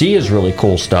lets you see his really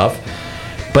cool stuff.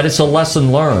 But it's a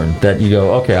lesson learned that you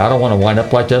go, okay, I don't want to wind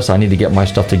up like this. I need to get my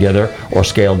stuff together or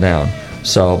scale down.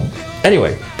 So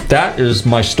anyway, that is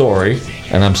my story,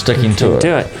 and I'm sticking to it.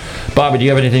 Do it. Bobby, do you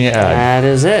have anything to add? That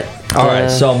is it. All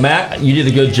right, so Matt, you did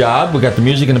a good job. We got the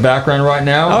music in the background right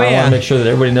now. I want to make sure that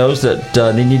everybody knows that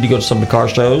they need to go to some of the car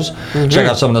shows, check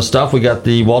out some of the stuff. We got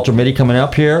the Walter Mitty coming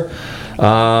up here,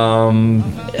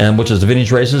 and which is the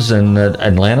vintage races in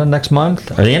Atlanta next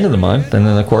month, or the end of the month, and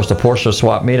then of course the Porsche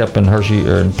swap meet up in Hershey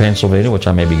or in Pennsylvania, which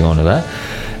I may be going to that.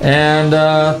 And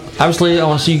obviously, I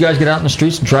want to see you guys get out in the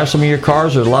streets and drive some of your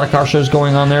cars. There's a lot of car shows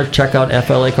going on there. Check out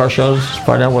FLA car shows,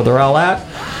 find out where they're all at.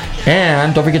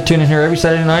 And don't forget to tune in here every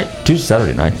Tuesday night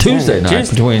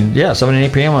between 7 and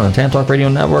 8 p.m. on the Tan Talk Radio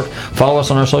Network. Follow us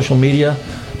on our social media.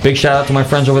 Big shout out to my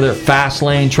friends over there at Fast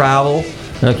Lane Travel.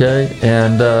 Okay,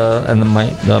 and my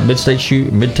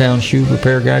Midtown shoe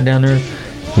repair guy down there,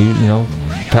 who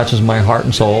patches my heart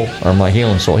and soul, or my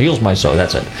heel and soul, heals my soul.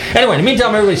 That's it. Anyway, in the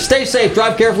meantime, everybody, stay safe,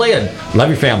 drive carefully, and love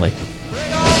your family.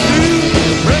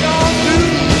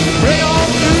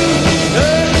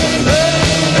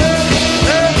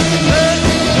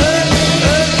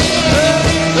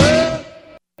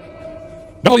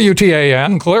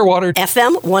 WTAN Clearwater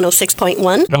FM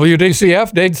 106.1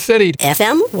 WDCF Dade City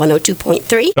FM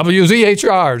 102.3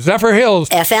 WZHR Zephyr Hills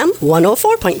FM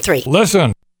 104.3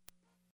 Listen